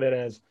 I look at it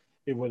as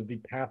it was the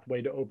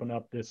pathway to open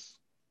up this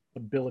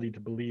ability to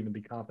believe and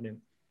be confident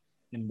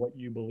in what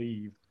you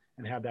believe,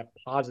 and have that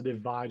positive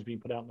vibes being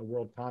put out in the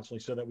world constantly,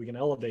 so that we can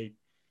elevate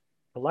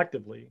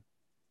collectively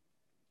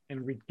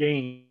and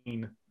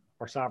regain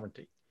our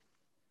sovereignty.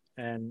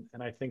 And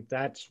I think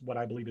that's what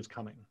I believe is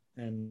coming.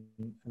 And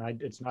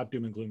it's not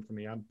doom and gloom for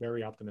me. I'm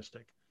very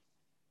optimistic.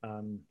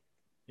 And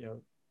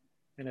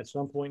at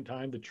some point in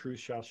time, the truth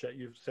shall set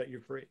you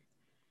free.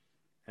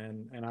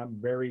 And I'm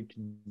very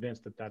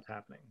convinced that that's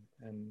happening.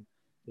 And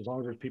as long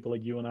as there's people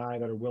like you and I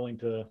that are willing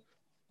to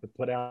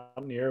put out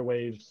in the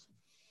airwaves,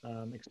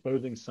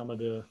 exposing some of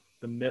the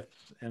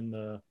myths and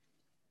the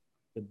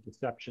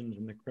deceptions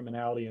and the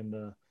criminality and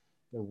the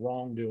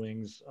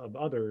wrongdoings of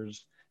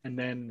others, and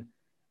then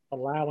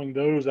allowing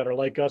those that are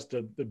like us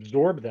to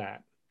absorb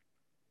that,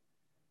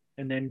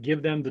 and then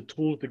give them the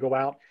tools to go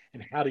out,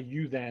 and how do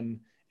you then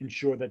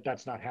ensure that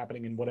that's not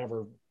happening in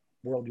whatever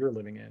world you're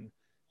living in,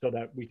 so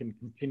that we can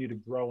continue to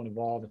grow and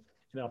evolve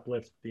can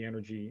uplift the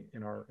energy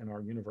in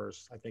our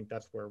universe, I think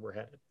that's where we're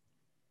headed.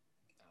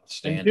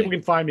 Outstanding. And people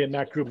can find me at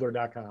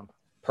mattcubbler.com.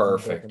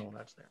 Perfect.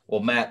 Well,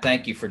 Matt,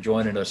 thank you for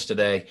joining us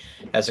today.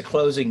 As a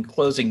closing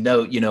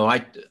note,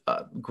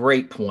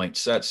 great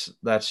points.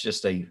 That's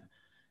just a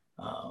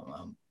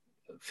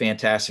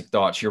fantastic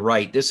thoughts. You're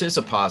right. This is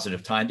a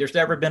positive time. There's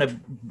never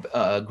been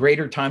a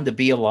greater time to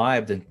be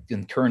alive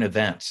than current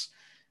events.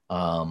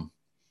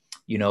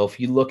 If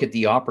you look at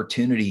the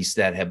opportunities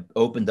that have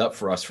opened up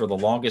for us for the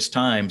longest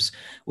times,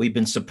 we've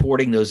been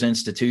supporting those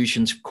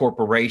institutions,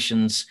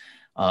 corporations,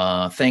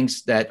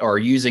 things that are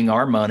using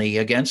our money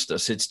against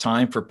us. It's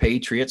time for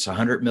patriots,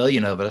 100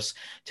 million of us,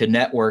 to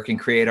network and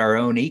create our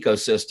own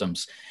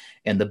ecosystems.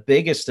 And the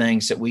biggest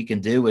things that we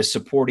can do is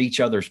support each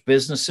other's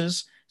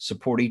businesses,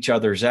 support each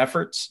other's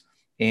efforts,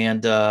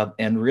 and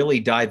really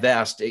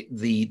divest.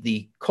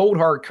 The cold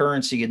hard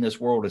currency in this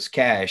world is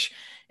cash,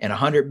 and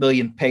 100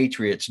 million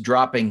patriots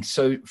dropping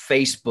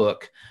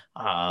Facebook,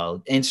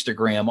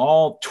 Instagram,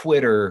 all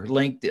Twitter,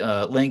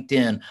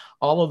 LinkedIn,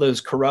 all of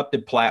those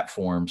corrupted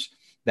platforms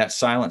that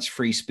silence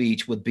free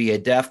speech would be a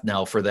death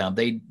knell for them.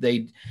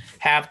 The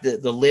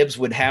libs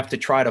would have to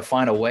try to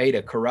find a way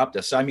to corrupt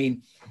us. I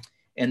mean,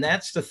 and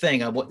that's the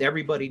thing. What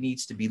everybody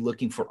needs to be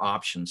looking for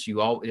options.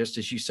 Just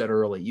as you said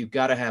earlier, you've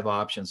got to have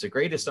options. The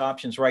greatest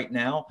options right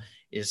now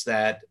is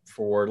that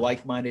for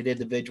like-minded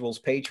individuals,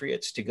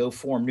 patriots, to go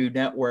form new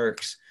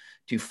networks,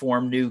 to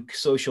form new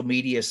social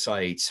media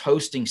sites,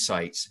 hosting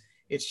sites.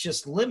 It's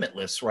just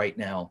limitless right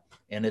now.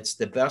 And it's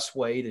the best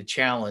way to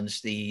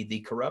challenge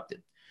the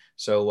corrupted.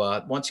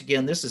 So once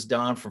again, this is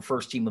Don from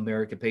First Team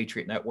America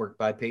Patriot Network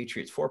by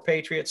Patriots for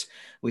Patriots.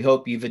 We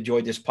hope you've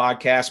enjoyed this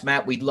podcast.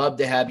 Matt, we'd love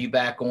to have you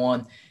back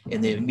on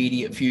in the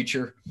immediate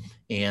future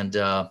and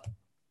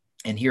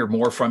hear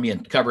more from you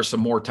and cover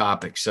some more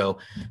topics. So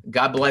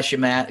God bless you,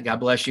 Matt. God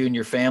bless you and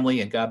your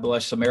family, and God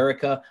bless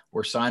America.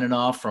 We're signing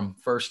off from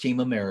First Team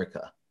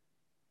America.